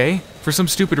 Okay, for some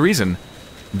stupid reason,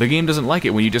 the game doesn't like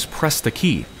it when you just press the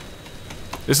key.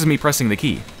 This is me pressing the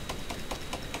key.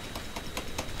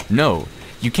 No,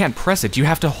 you can't press it, you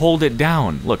have to hold it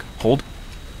down. Look, hold,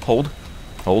 hold,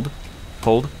 hold,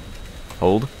 hold,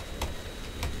 hold.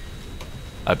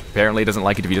 Apparently it doesn't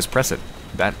like it if you just press it.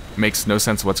 That makes no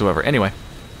sense whatsoever. Anyway.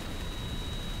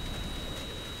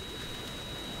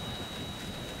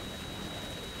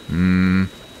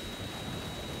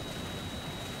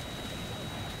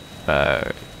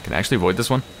 Can I actually avoid this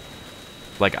one?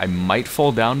 Like, I might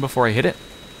fall down before I hit it?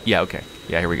 Yeah, okay.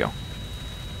 Yeah, here we go.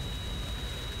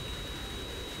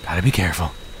 Gotta be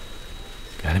careful.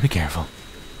 Gotta be careful.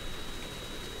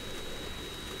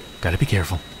 Gotta be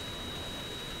careful.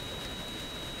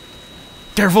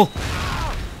 Careful!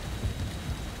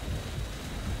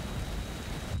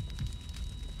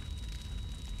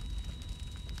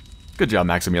 Good job,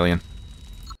 Maximilian.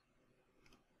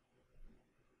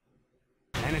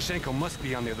 Anashenko must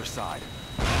be on the other side.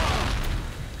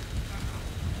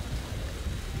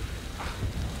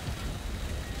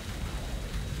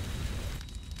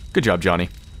 Good job, Johnny.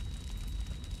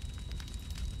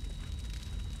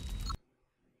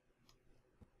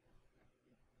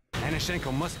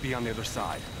 Anashenko must be on the other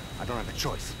side. I don't have a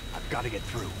choice. I've got to get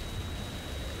through.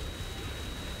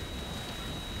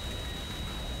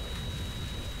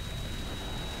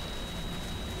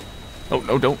 Oh,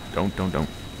 no, don't.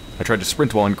 I tried to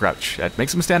sprint while in crouch. That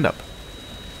makes him stand up.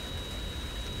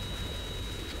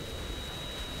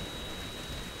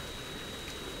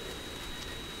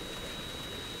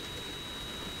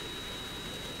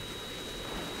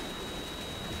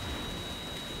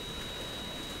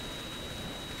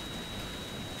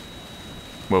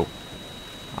 Whoa.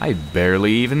 I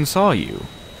barely even saw you.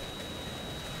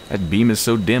 That beam is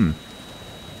so dim.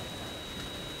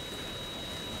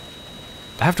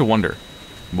 I have to wonder,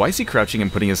 why is he crouching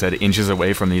and putting his head inches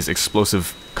away from these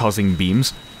explosive-causing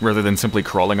beams, rather than simply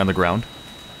crawling on the ground?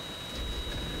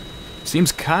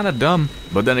 Seems kinda dumb,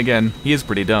 but then again, he is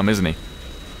pretty dumb, isn't he?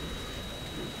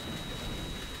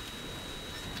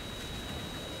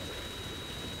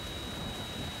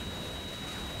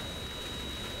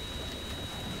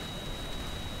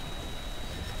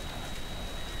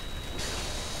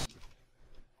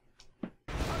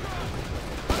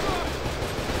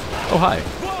 Oh, hi.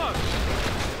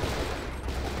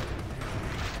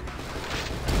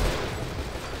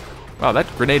 Wow, that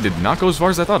grenade did not go as far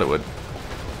as I thought it would.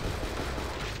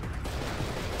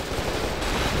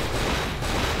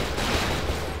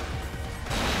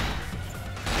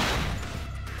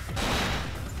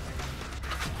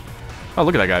 Oh,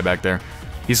 look at that guy back there.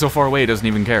 He's so far away he doesn't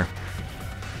even care.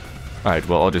 Alright,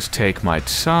 well, I'll just take my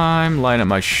time, line up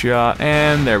my shot,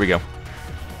 and there we go.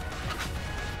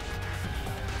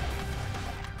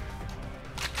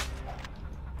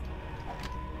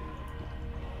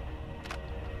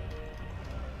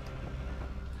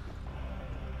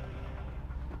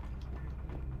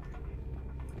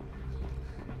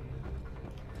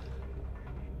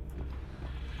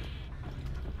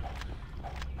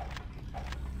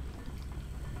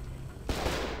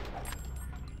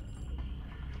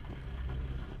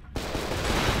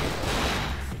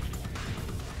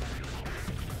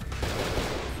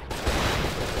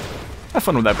 Have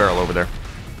fun with that barrel over there.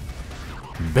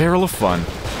 Barrel of fun.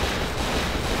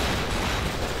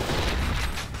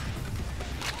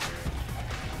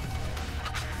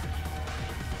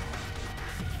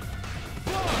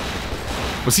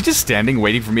 Was he just standing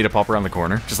waiting for me to pop around the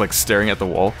corner? Just like staring at the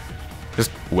wall?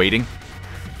 Just waiting?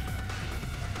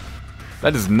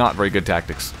 That is not very good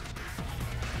tactics.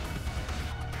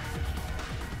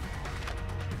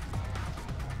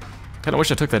 Kinda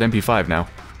wish I took that MP5 now.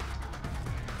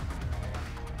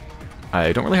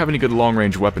 I don't really have any good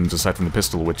long-range weapons aside from the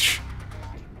pistol, which...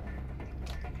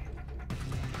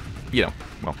 you know,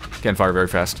 well, can't fire very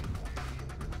fast.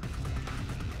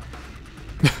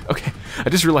 Okay, I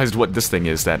just realized what this thing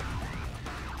is, that...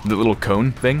 the little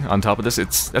cone thing on top of this,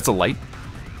 that's a light.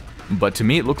 But to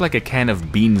me, it looked like a can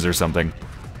of beans or something.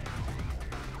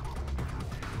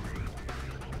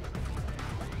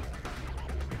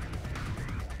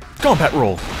 Combat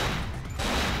roll!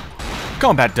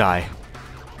 Combat die!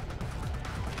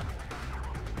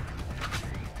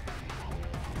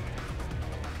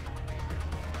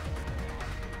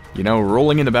 You know,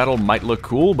 rolling into battle might look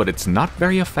cool, but it's not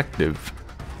very effective.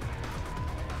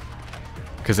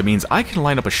 Because it means I can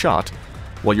line up a shot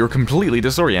while you're completely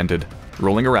disoriented,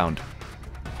 rolling around.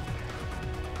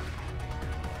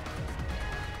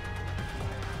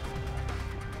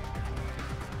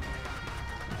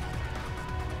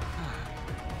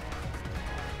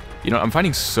 You know, I'm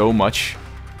finding so much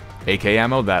AK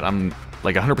ammo that I'm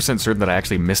like 100% certain that I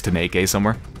actually missed an AK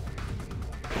somewhere.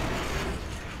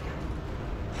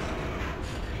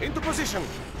 Into position.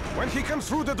 When he comes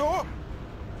through the door,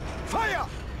 fire!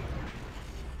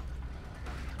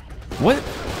 What?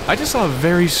 I just saw a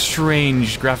very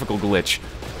strange graphical glitch.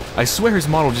 I swear his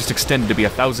model just extended to be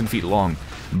 1,000 feet long.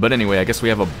 But anyway, I guess we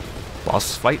have a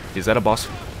boss fight? Is that a boss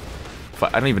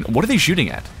fight? I don't even... what are they shooting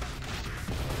at?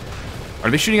 Are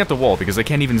they shooting at the wall? Because they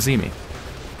can't even see me.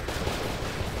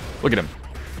 Look at him.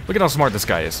 Look at how smart this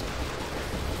guy is.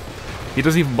 He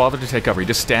doesn't even bother to take cover. He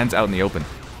just stands out in the open.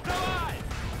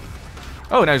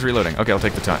 Oh, now he's reloading. Okay, I'll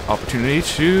take the opportunity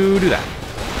to do that.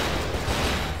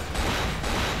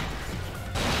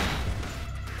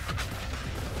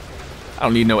 I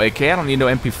don't need no AK. I don't need no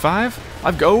MP5.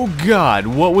 oh god,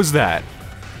 what was that?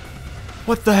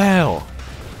 What the hell?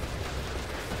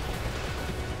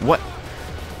 What?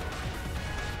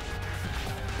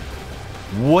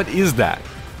 What is that?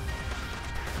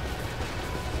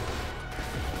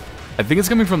 I think it's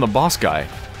coming from the boss guy.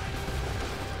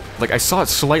 Like, I saw it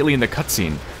slightly in the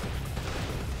cutscene.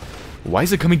 Why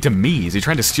is it coming to me? Is he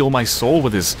trying to steal my soul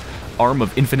with his arm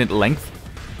of infinite length?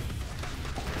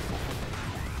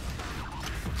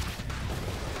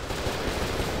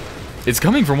 It's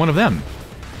coming from one of them.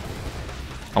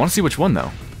 I want to see which one,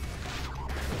 though.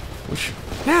 Which...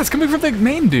 yeah, it's coming from the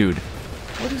main dude.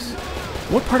 What is...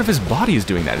 what part of his body is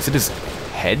doing that? Is it his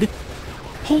head?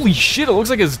 Holy shit, it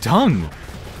looks like his tongue.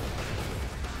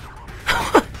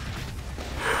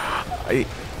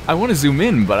 I want to zoom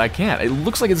in, but I can't. It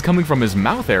looks like it's coming from his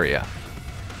mouth area.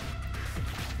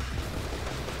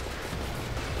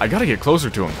 I gotta get closer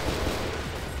to him.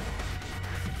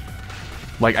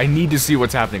 Like, I need to see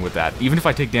what's happening with that, even if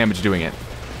I take damage doing it.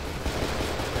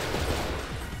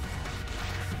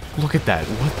 Look at that.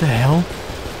 What the hell?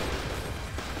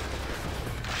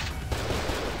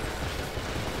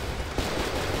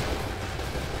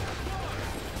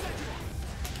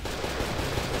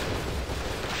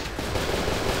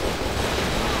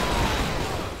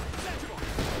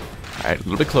 Alright, a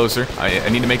little bit closer. I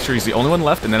need to make sure he's the only one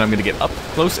left, and then I'm going to get up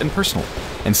close and personal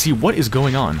and see what is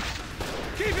going on.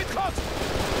 Keep it hot!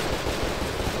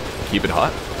 Keep it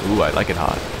hot? Ooh, I like it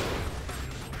hot.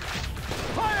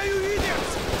 Fire, you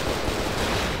idiots!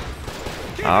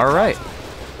 Alright.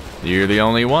 You're the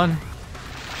only one.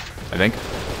 I think.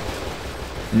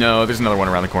 No, there's another one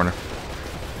around the corner.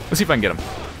 Let's see if I can get him.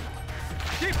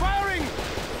 Keep firing!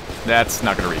 That's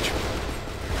not gonna reach.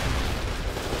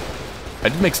 I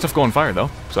did make stuff go on fire, though,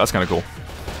 so that's kind of cool.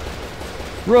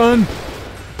 Run!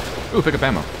 Ooh, pick up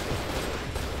ammo.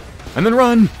 And then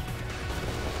run!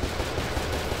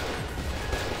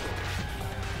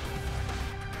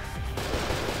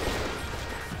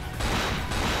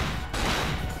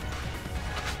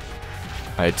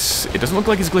 It doesn't look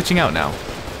like he's glitching out now.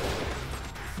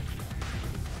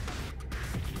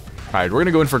 Alright, we're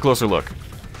gonna go in for a closer look.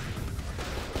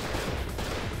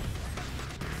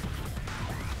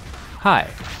 Hi.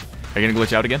 Are you gonna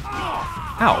glitch out again?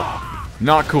 Ow.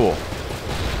 Not cool.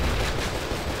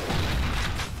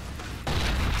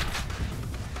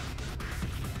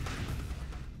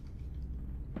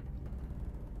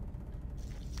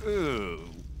 Ooh.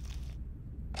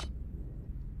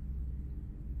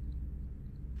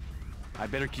 I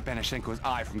better keep Anashenko's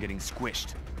eye from getting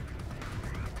squished.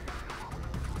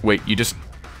 Wait, you just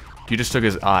took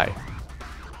his eye.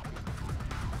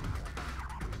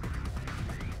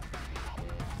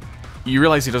 You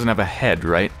realize he doesn't have a head,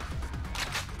 right?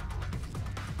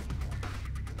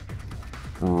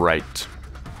 Right.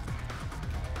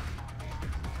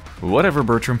 Whatever,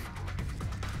 Bertram.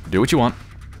 Do what you want.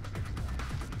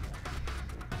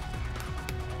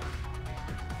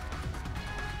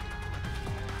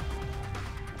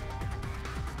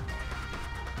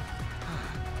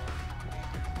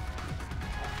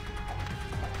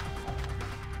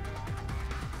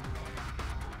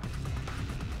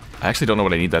 I actually don't know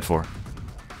what I need that for.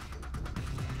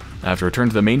 I have to return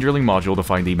to the main drilling module to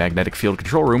find the magnetic field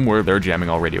control room where they're jamming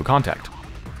all radio contact.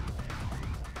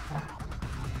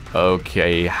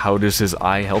 Okay, how does his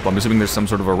eye help? I'm assuming there's some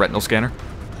sort of a retinal scanner?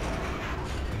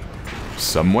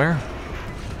 Somewhere?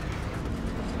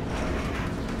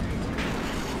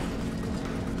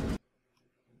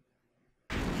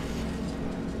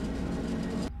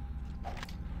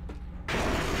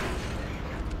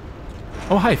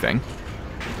 Oh, hi, thing.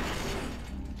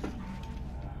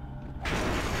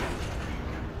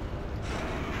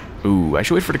 Ooh, I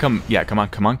should wait for it to come. Yeah, come on,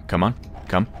 come on, come on.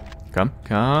 Come. Come.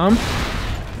 Come.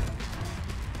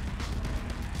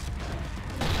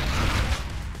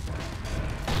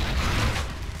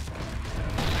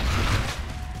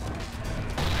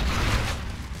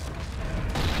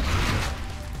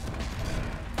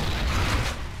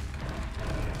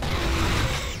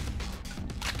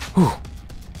 Whew.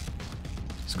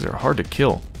 These things are hard to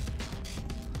kill.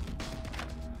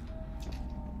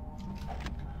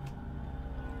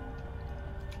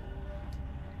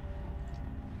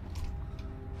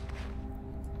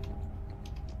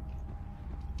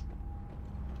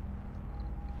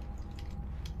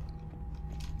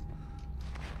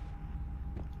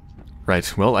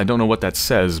 Right, well, I don't know what that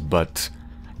says, but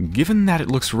given that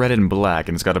it looks red and black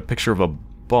and it's got a picture of a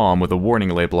bomb with a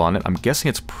warning label on it, I'm guessing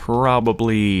it's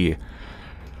probably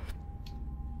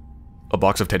a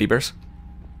box of teddy bears?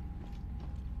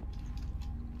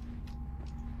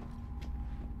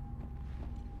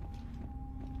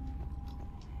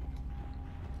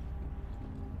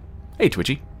 Hey,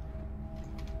 Twitchy.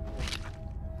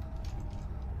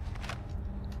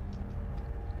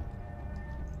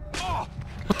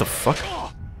 What the fuck?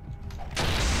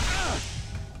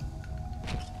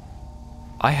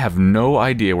 I have no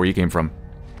idea where you came from.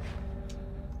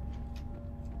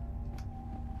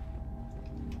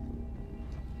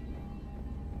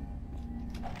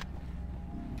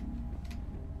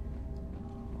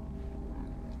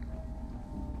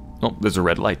 Oh, there's a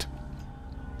red light.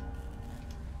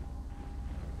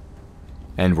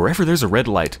 And wherever there's a red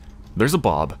light, there's a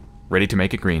Bob, ready to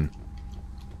make it green.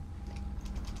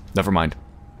 Never mind.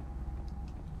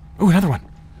 Ooh, another one!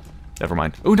 Never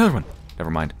mind. Ooh, another one! Never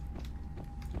mind.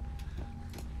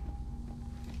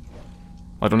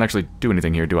 I don't actually do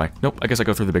anything here, do I? Nope, I guess I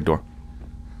go through the big door.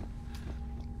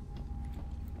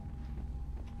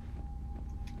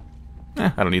 I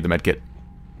don't need the medkit.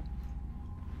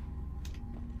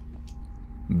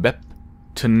 Bep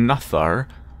Tanathar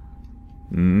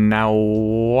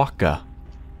Nawaka.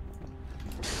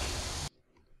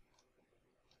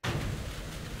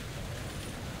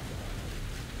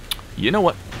 You know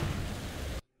what?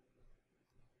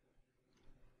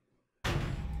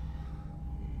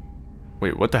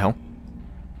 Wait, what the hell?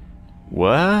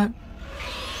 What?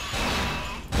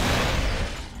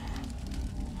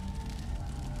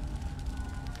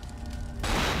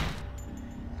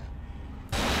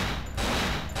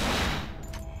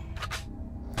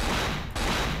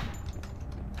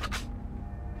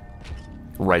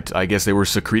 Right, I guess they were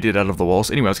secreted out of the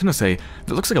walls. Anyway, I was gonna say, it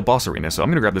looks like a boss arena, so I'm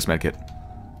gonna grab this medkit.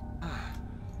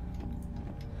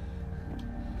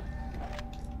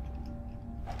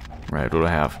 Right, what do I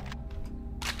have?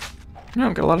 Yeah,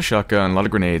 I've got a lot of shotgun, a lot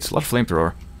of grenades, a lot of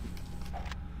flamethrower.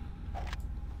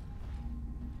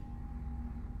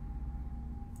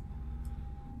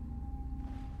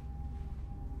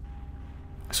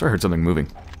 I swear I heard something moving.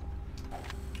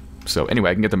 So anyway,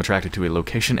 I can get them attracted to a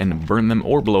location and burn them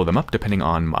or blow them up depending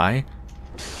on my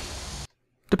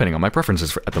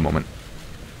preferences at the moment.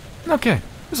 Okay,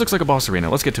 this looks like a boss arena.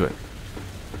 Let's get to it.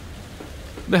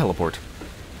 The heliport.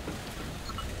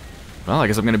 Well, I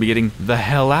guess I'm going to be getting the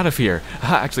hell out of here.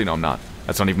 Actually, no, I'm not.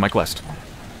 That's not even my quest.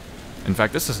 In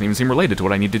fact, this doesn't even seem related to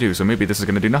what I need to do, so maybe this is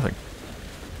going to do nothing.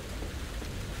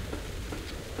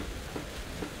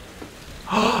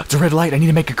 It's a red light. I need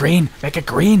to make it green. Make it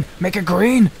green. Make it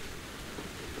green.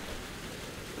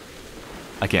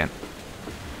 I can't.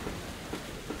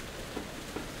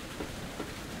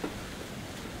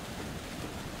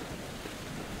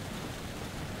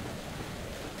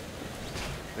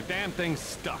 The damn thing's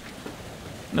stuck.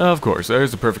 Of course,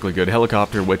 there's a perfectly good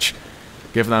helicopter, which,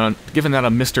 given that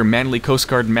I'm Mr. Manly Coast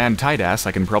Guard man tight ass,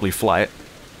 I can probably fly it.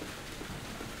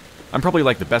 I'm probably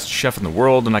like the best chef in the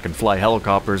world, and I can fly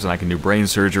helicopters, and I can do brain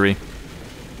surgery.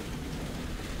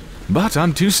 But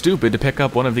I'm too stupid to pick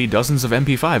up one of the dozens of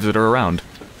MP5s that are around.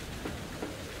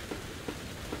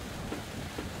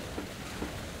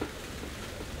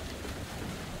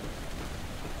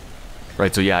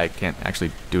 Right, so yeah, I can't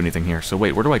actually do anything here. So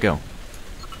wait, where do I go?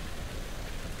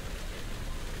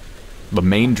 The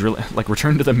main drill... Like,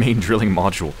 return to the main drilling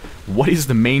module. What is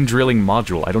the main drilling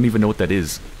module? I don't even know what that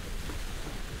is.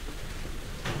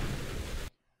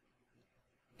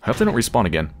 I hope they don't respawn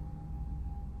again.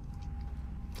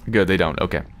 Good, they don't.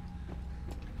 Okay.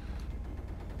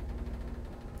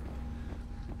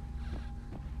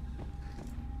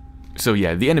 So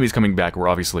yeah, the enemies coming back were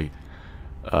obviously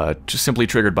just simply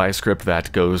triggered by a script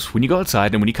that goes, when you go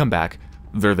outside and when you come back,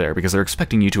 they're there, because they're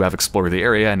expecting you to have explored the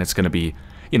area, and it's going to be,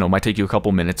 you know, might take you a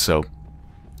couple minutes, so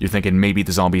you're thinking maybe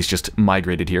the zombies just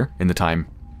migrated here in the time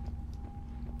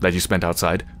that you spent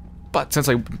outside. But since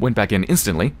I went back in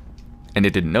instantly, and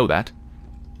it didn't know that,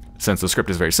 since the script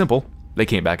is very simple, they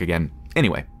came back again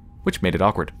anyway, which made it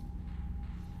awkward.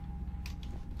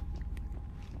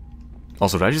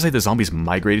 Also, did I just say the zombies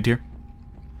migrated here?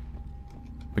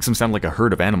 Makes them sound like a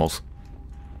herd of animals.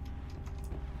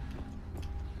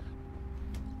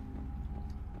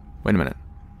 Wait a minute.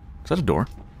 Is that a door?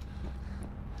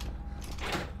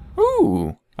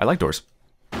 Ooh, I like doors.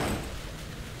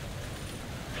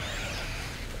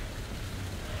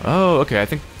 Oh, okay, I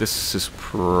think this is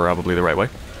probably the right way.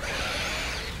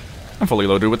 I'm fully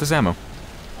loaded with this ammo.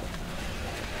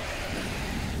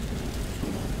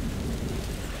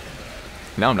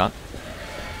 No, I'm not.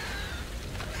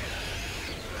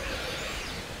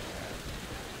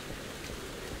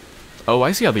 Oh,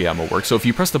 I see how the ammo works. So if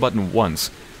you press the button once,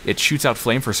 it shoots out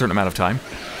flame for a certain amount of time.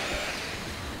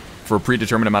 For a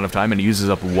predetermined amount of time, and it uses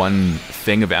up one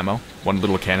thing of ammo. One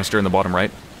little canister in the bottom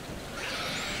right.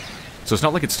 So it's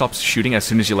not like it stops shooting as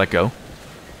soon as you let go.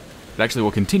 It actually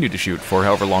will continue to shoot for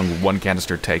however long one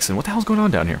canister takes. And what the hell's going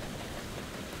on down here?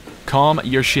 Calm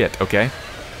your shit, okay?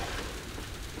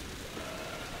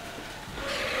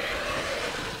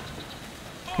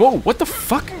 Whoa, what the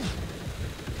fuck?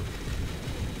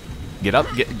 Get up,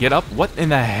 get up. What in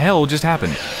the hell just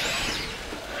happened?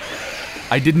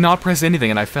 I did not press anything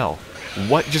and I fell.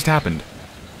 What just happened?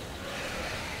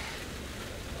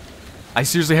 I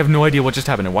seriously have no idea what just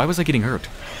happened, and why was I getting hurt?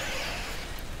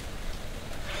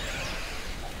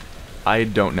 I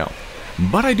don't know.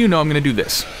 But I do know I'm gonna do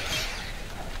this.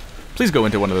 Please go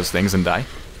into one of those things and die.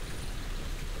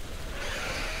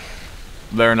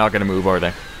 They're not gonna move, are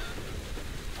they?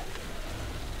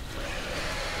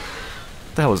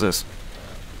 What the hell is this?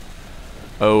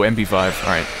 Oh, MP5.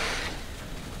 Alright.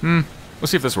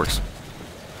 Let's see if this works.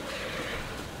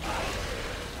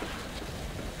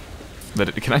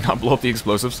 Can I not blow up the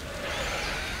explosives?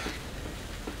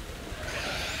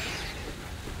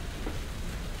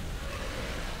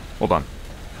 Hold on.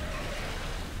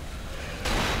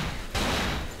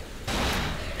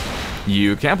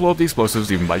 You can't blow up the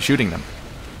explosives even by shooting them.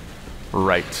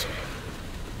 Right.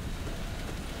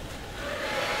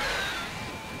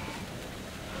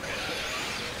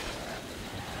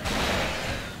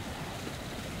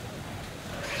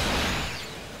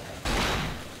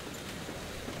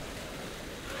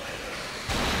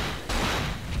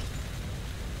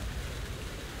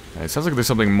 It sounds like there's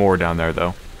something more down there,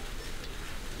 though.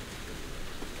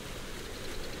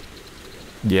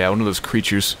 Yeah, one of those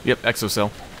creatures. Yep, exocell.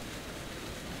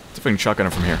 See if I can shotgun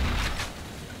it from here.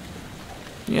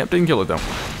 Yep, didn't kill it though.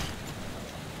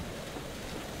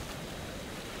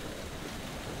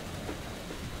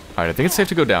 Alright, I think it's safe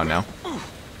to go down now.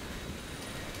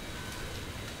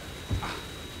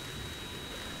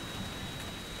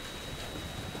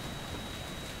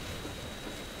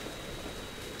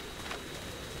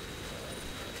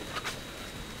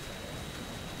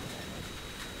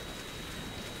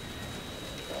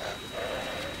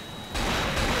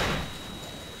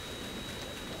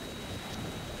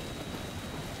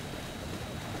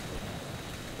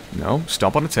 No,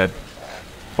 stomp on its head.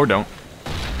 Or don't.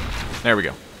 There we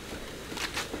go.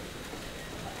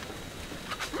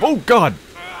 Oh god!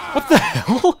 What the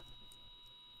hell?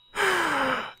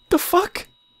 The fuck?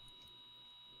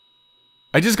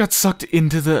 I just got sucked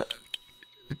into the...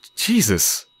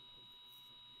 Jesus.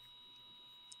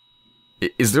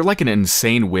 Is there like an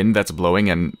insane wind that's blowing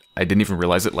and I didn't even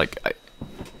realize it? Like,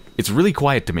 it's really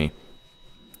quiet to me.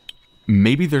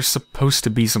 Maybe there's supposed to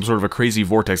be some sort of a crazy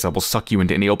vortex that will suck you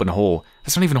into any open hole.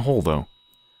 That's not even a hole, though.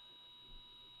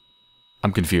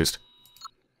 I'm confused.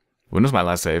 When was my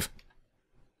last save?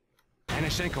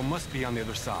 Anashenko must be on the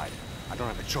other side. I don't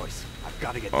have a choice. I've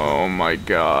got to get through. Oh my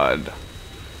god.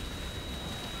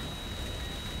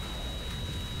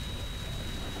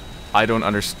 I don't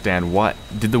understand. What?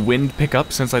 Did the wind pick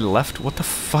up since I left? What the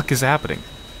fuck is happening?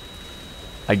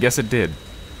 I guess it did.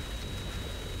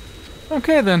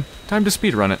 Okay then, time to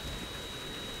speedrun it.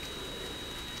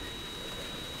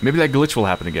 Maybe that glitch will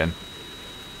happen again.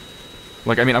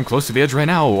 Like, I mean, I'm close to the edge right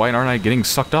now, why aren't I getting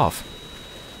sucked off?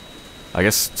 I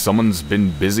guess someone's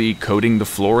been busy coating the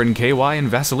floor in KY and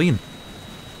Vaseline.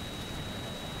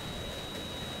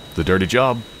 It's a dirty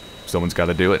job. Someone's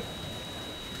gotta do it.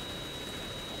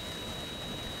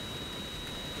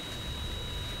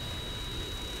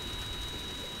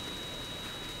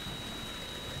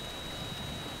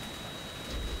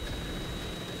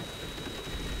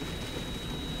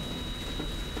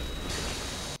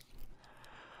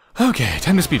 Okay,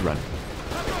 time to speedrun.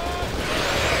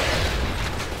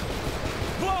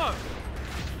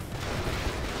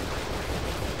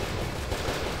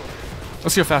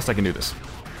 Let's see how fast I can do this.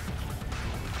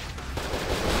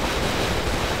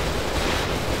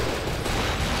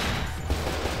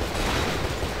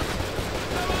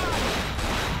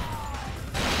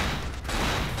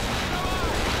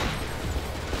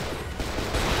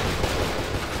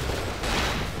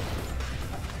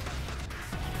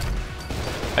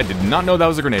 I did not know that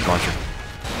was a grenade launcher.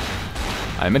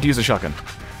 I meant to use a shotgun.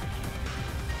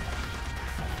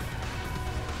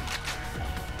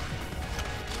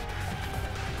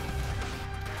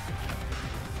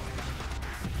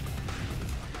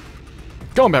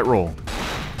 Combat roll.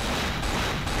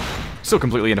 Still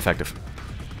completely ineffective.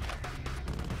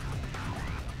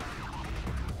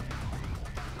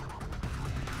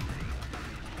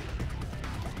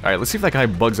 Alright, let's see if that guy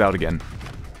bugs out again.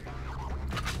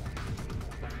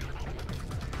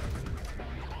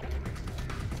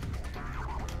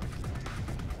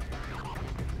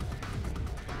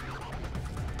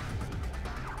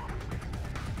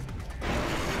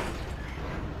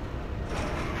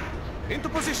 Into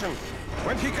position.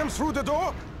 When he comes through the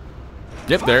door.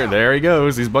 Yep, there he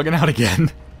goes. He's bugging out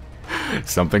again.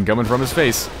 Something coming from his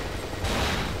face.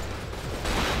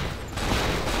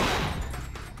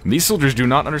 These soldiers do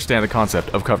not understand the concept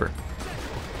of cover.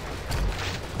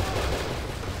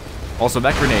 Also,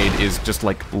 that grenade is just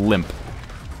like limp.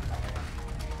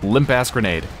 Limp-ass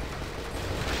grenade.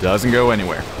 Doesn't go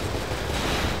anywhere.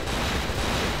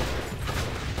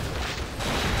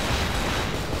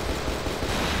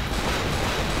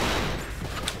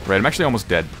 Right, I'm actually almost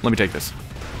dead. Let me take this.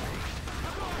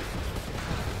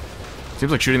 Seems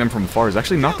like shooting them from afar is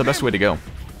actually not the best way to go.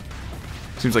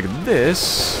 Seems like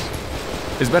this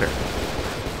is better.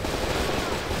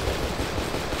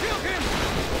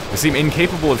 They seem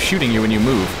incapable of shooting you when you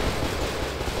move.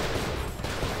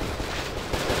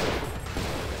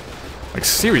 Like,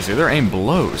 seriously, their aim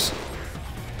blows.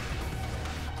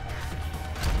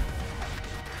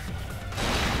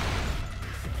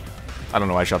 I don't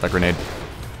know why I shot that grenade.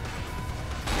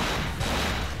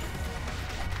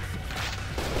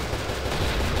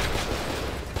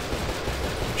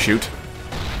 Shoot.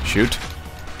 Shoot.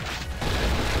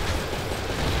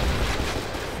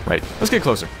 Right, let's get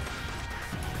closer.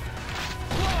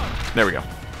 There we go.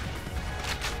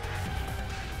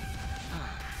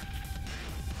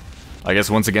 I guess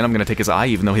once again I'm gonna take his eye,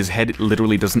 even though his head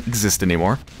literally doesn't exist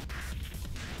anymore.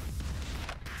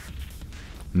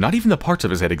 Not even the parts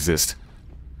of his head exist.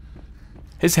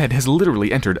 His head has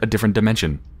literally entered a different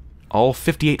dimension. All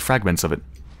 58 fragments of it.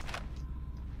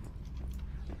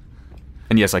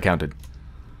 And yes, I counted.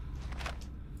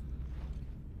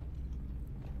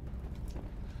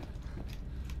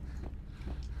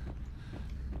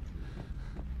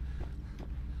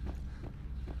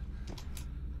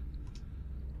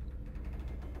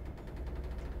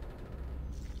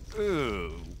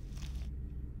 Ooh.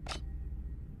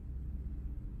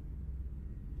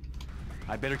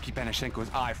 I better keep Anashenko's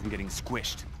eye from getting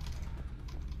squished.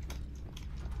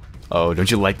 Oh, don't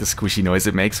you like the squishy noise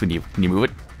it makes when you move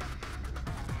it?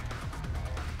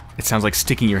 It sounds like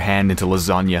sticking your hand into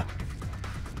lasagna.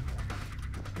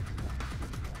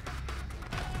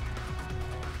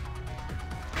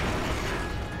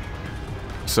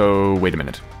 So, wait a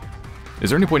minute. Is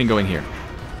there any point in going here?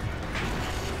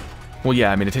 Well,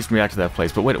 yeah, I mean, it takes me back to that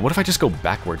place, but wait, what if I just go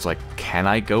backwards? Like, can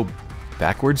I go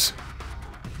backwards?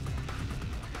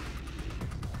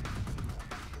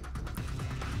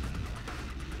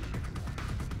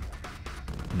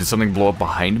 Did something blow up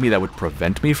behind me that would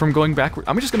prevent me from going backwards?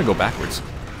 I'm just gonna go backwards.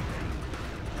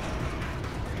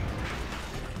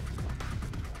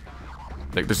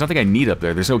 Like, there's nothing I need up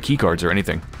there. There's no keycards or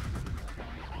anything.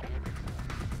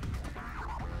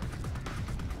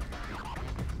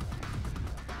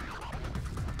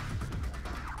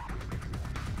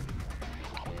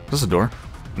 Is this a door?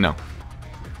 No.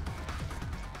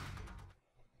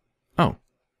 Oh.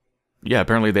 Yeah,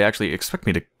 apparently they actually expect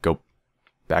me to go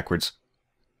backwards.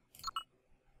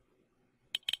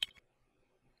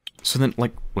 So then,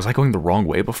 like, was I going the wrong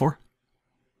way before?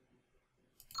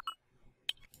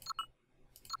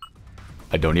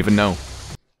 I don't even know.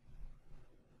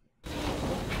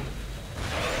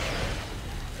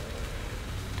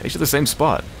 Takes you to the same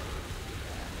spot.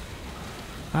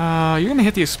 You're gonna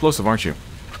hit the explosive, aren't you?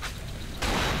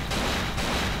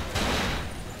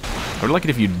 I would like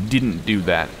it if you didn't do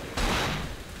that.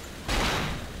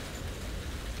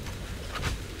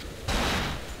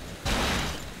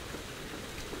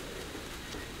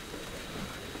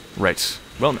 Right.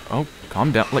 Well, oh,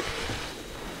 calm down. Like,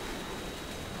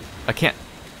 I can't.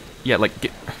 Yeah, like,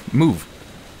 move.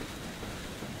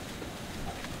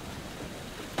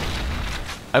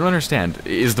 I don't understand.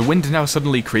 Is the wind now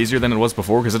suddenly crazier than it was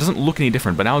before? Because it doesn't look any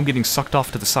different, but now I'm getting sucked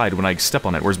off to the side when I step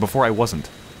on it, whereas before I wasn't.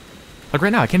 Like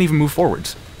right now, I can't even move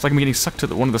forwards. It's like I'm getting sucked to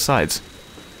one of the sides.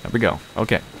 There we go.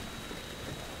 Okay.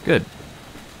 Good.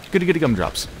 Goody goody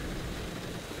gumdrops.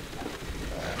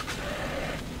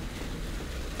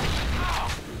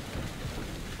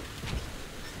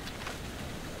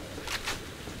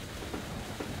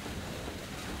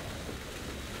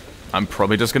 I'm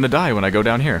probably just gonna die when I go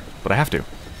down here, but I have to.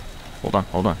 Hold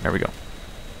on, there we go.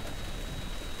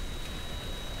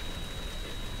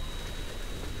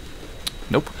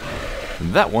 Nope.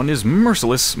 That one is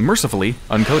mercifully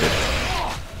uncoded.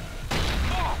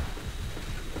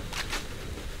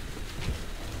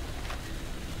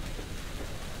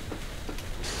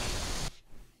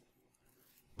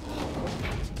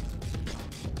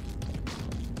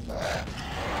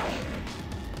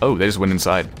 Oh, they just went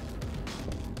inside.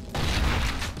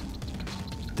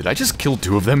 Did I just kill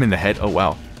 2 of them in the head? Oh,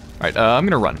 wow. Alright, I'm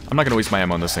gonna run. I'm not gonna waste my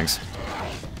ammo on those things.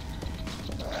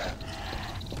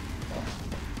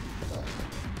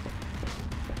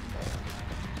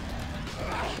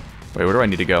 Wait, where do I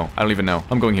need to go? I don't even know.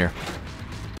 I'm going here.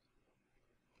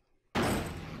 Is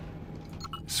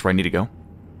this where I need to go?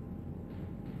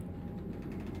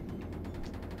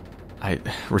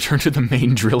 Return to the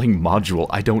main drilling module.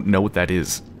 I don't know what that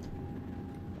is.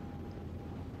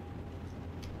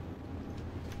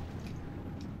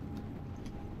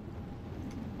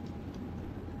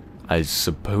 I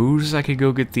suppose I could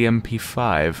go get the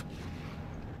MP5.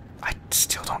 I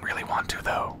still don't really want to,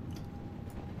 though.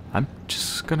 I'm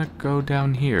just gonna go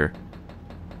down here.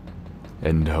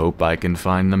 And hope I can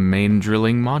find the main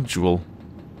drilling module.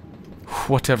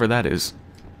 Whatever that is.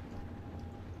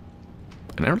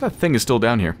 And I know that thing is still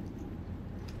down here.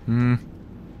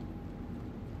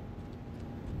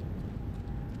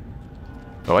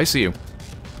 Oh, I see you.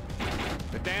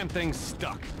 The damn thing's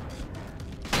stuck.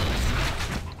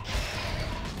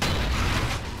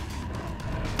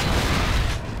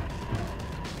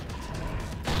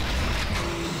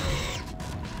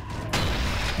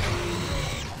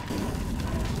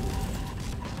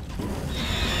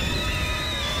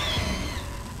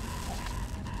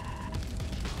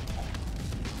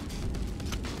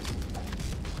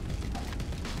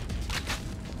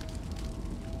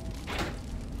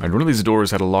 And one of these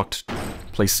doors had a locked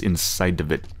place inside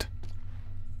of it.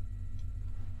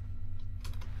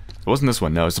 It wasn't this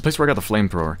one, no. It's the place where I got the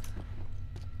flamethrower.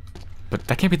 But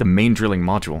that can't be the main drilling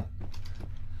module.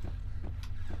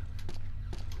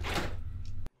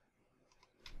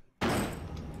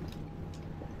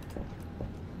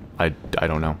 I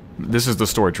don't know. This is the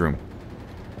storage room.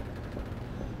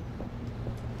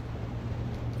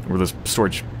 Or the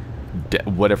storage...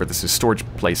 whatever this is. Storage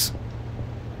place.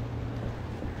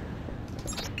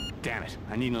 Damn it,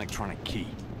 I need an electronic key.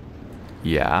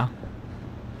 Yeah.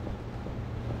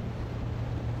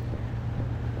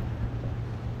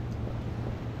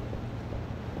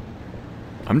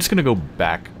 I'm just gonna go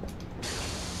back.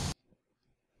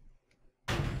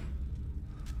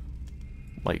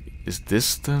 Like, is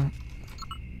this the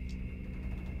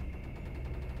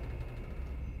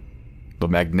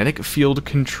magnetic field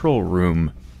control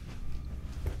room?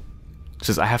 It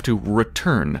says I have to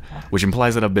return, which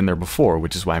implies that I've been there before,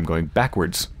 which is why I'm going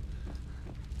backwards.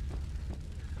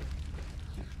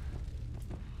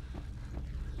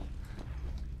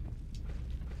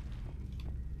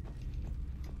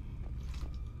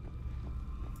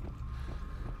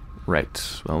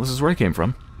 Right. Well, this is where I came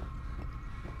from.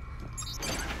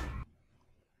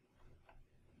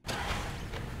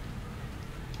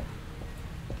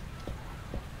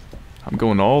 I'm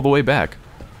going all the way back.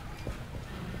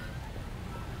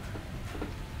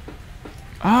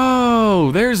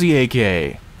 Oh, there's the AK.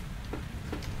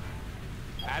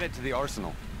 Add it to the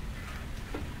arsenal.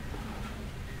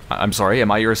 I'm sorry, am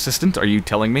I your assistant? Are you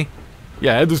telling me?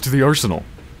 Yeah, add this to the arsenal.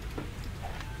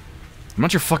 I'm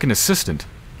not your fucking assistant.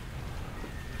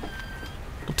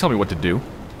 Don't tell me what to do.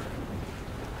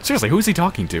 Seriously, who is he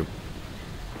talking to?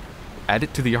 Add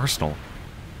it to the arsenal.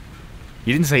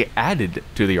 He didn't say added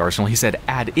to the arsenal, he said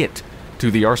add it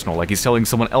to the arsenal, like he's telling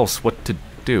someone else what to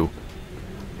do.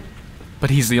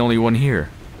 But he's the only one here.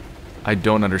 I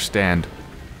don't understand.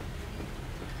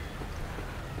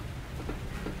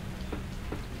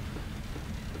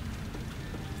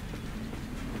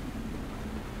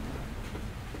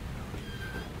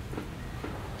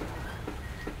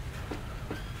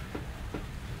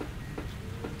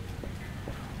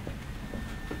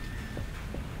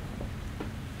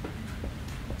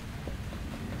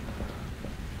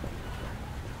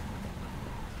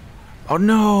 Oh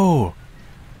no!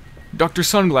 Dr.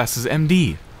 Sunglasses,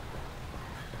 MD.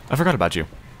 I forgot about you.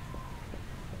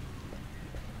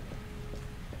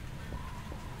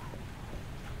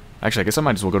 Actually, I guess I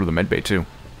might as well go to the medbay too.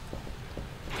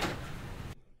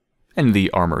 And the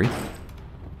armory.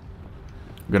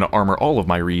 I'm gonna armor all of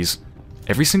my Rees.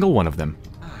 Every single one of them.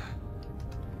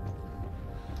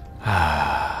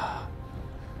 That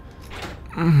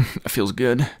feels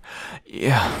good.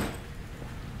 Yeah.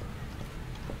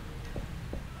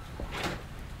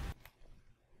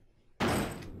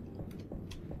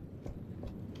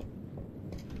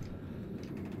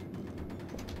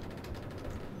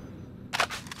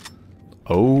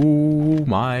 Oh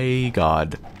my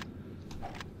god.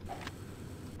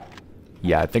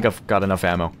 Yeah, I think I've got enough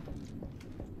ammo.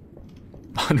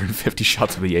 150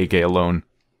 shots of the AK alone.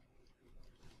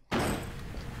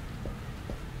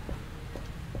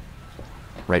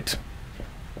 Right.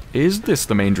 Is this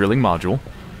the main drilling module?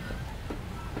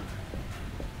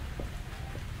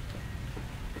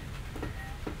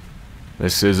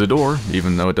 This is a door,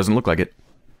 even though it doesn't look like it.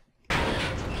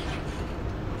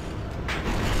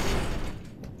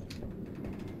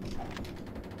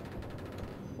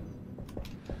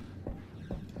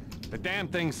 The damn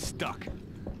thing's stuck.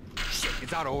 Shit,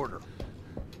 it's out of order.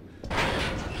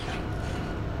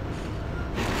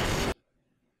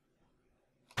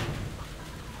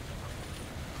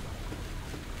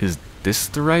 Is this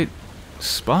the right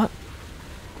spot?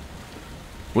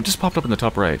 What just popped up in the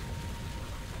top right?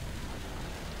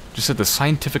 Just said the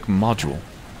scientific module.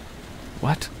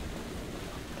 What?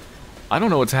 I don't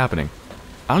know what's happening.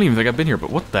 I don't even think I've been here,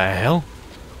 but what the hell?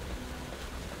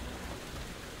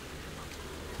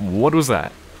 What was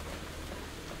that?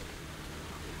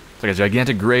 It's like a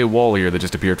gigantic gray wall here that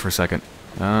just appeared for a second.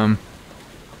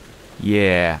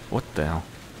 Yeah. What the hell?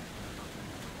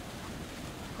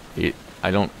 I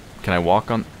don't... Can I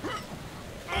walk on...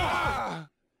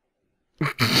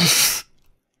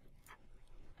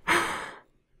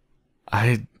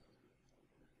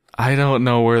 I don't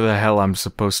know where the hell I'm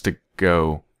supposed to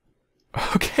go.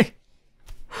 Okay.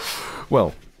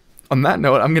 Well, on that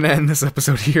note, I'm going to end this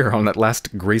episode here on that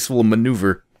last graceful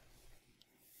maneuver.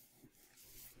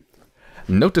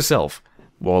 Note to self,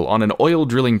 while on an oil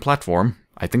drilling platform,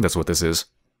 I think that's what this is,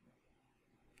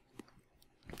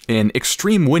 in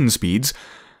extreme wind speeds,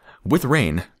 with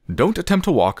rain, don't attempt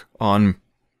to walk on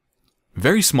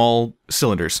very small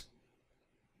cylinders.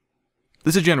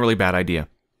 This is a generally bad idea.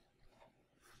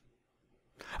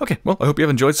 Okay, well, I hope you have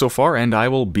enjoyed so far, and I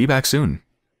will be back soon.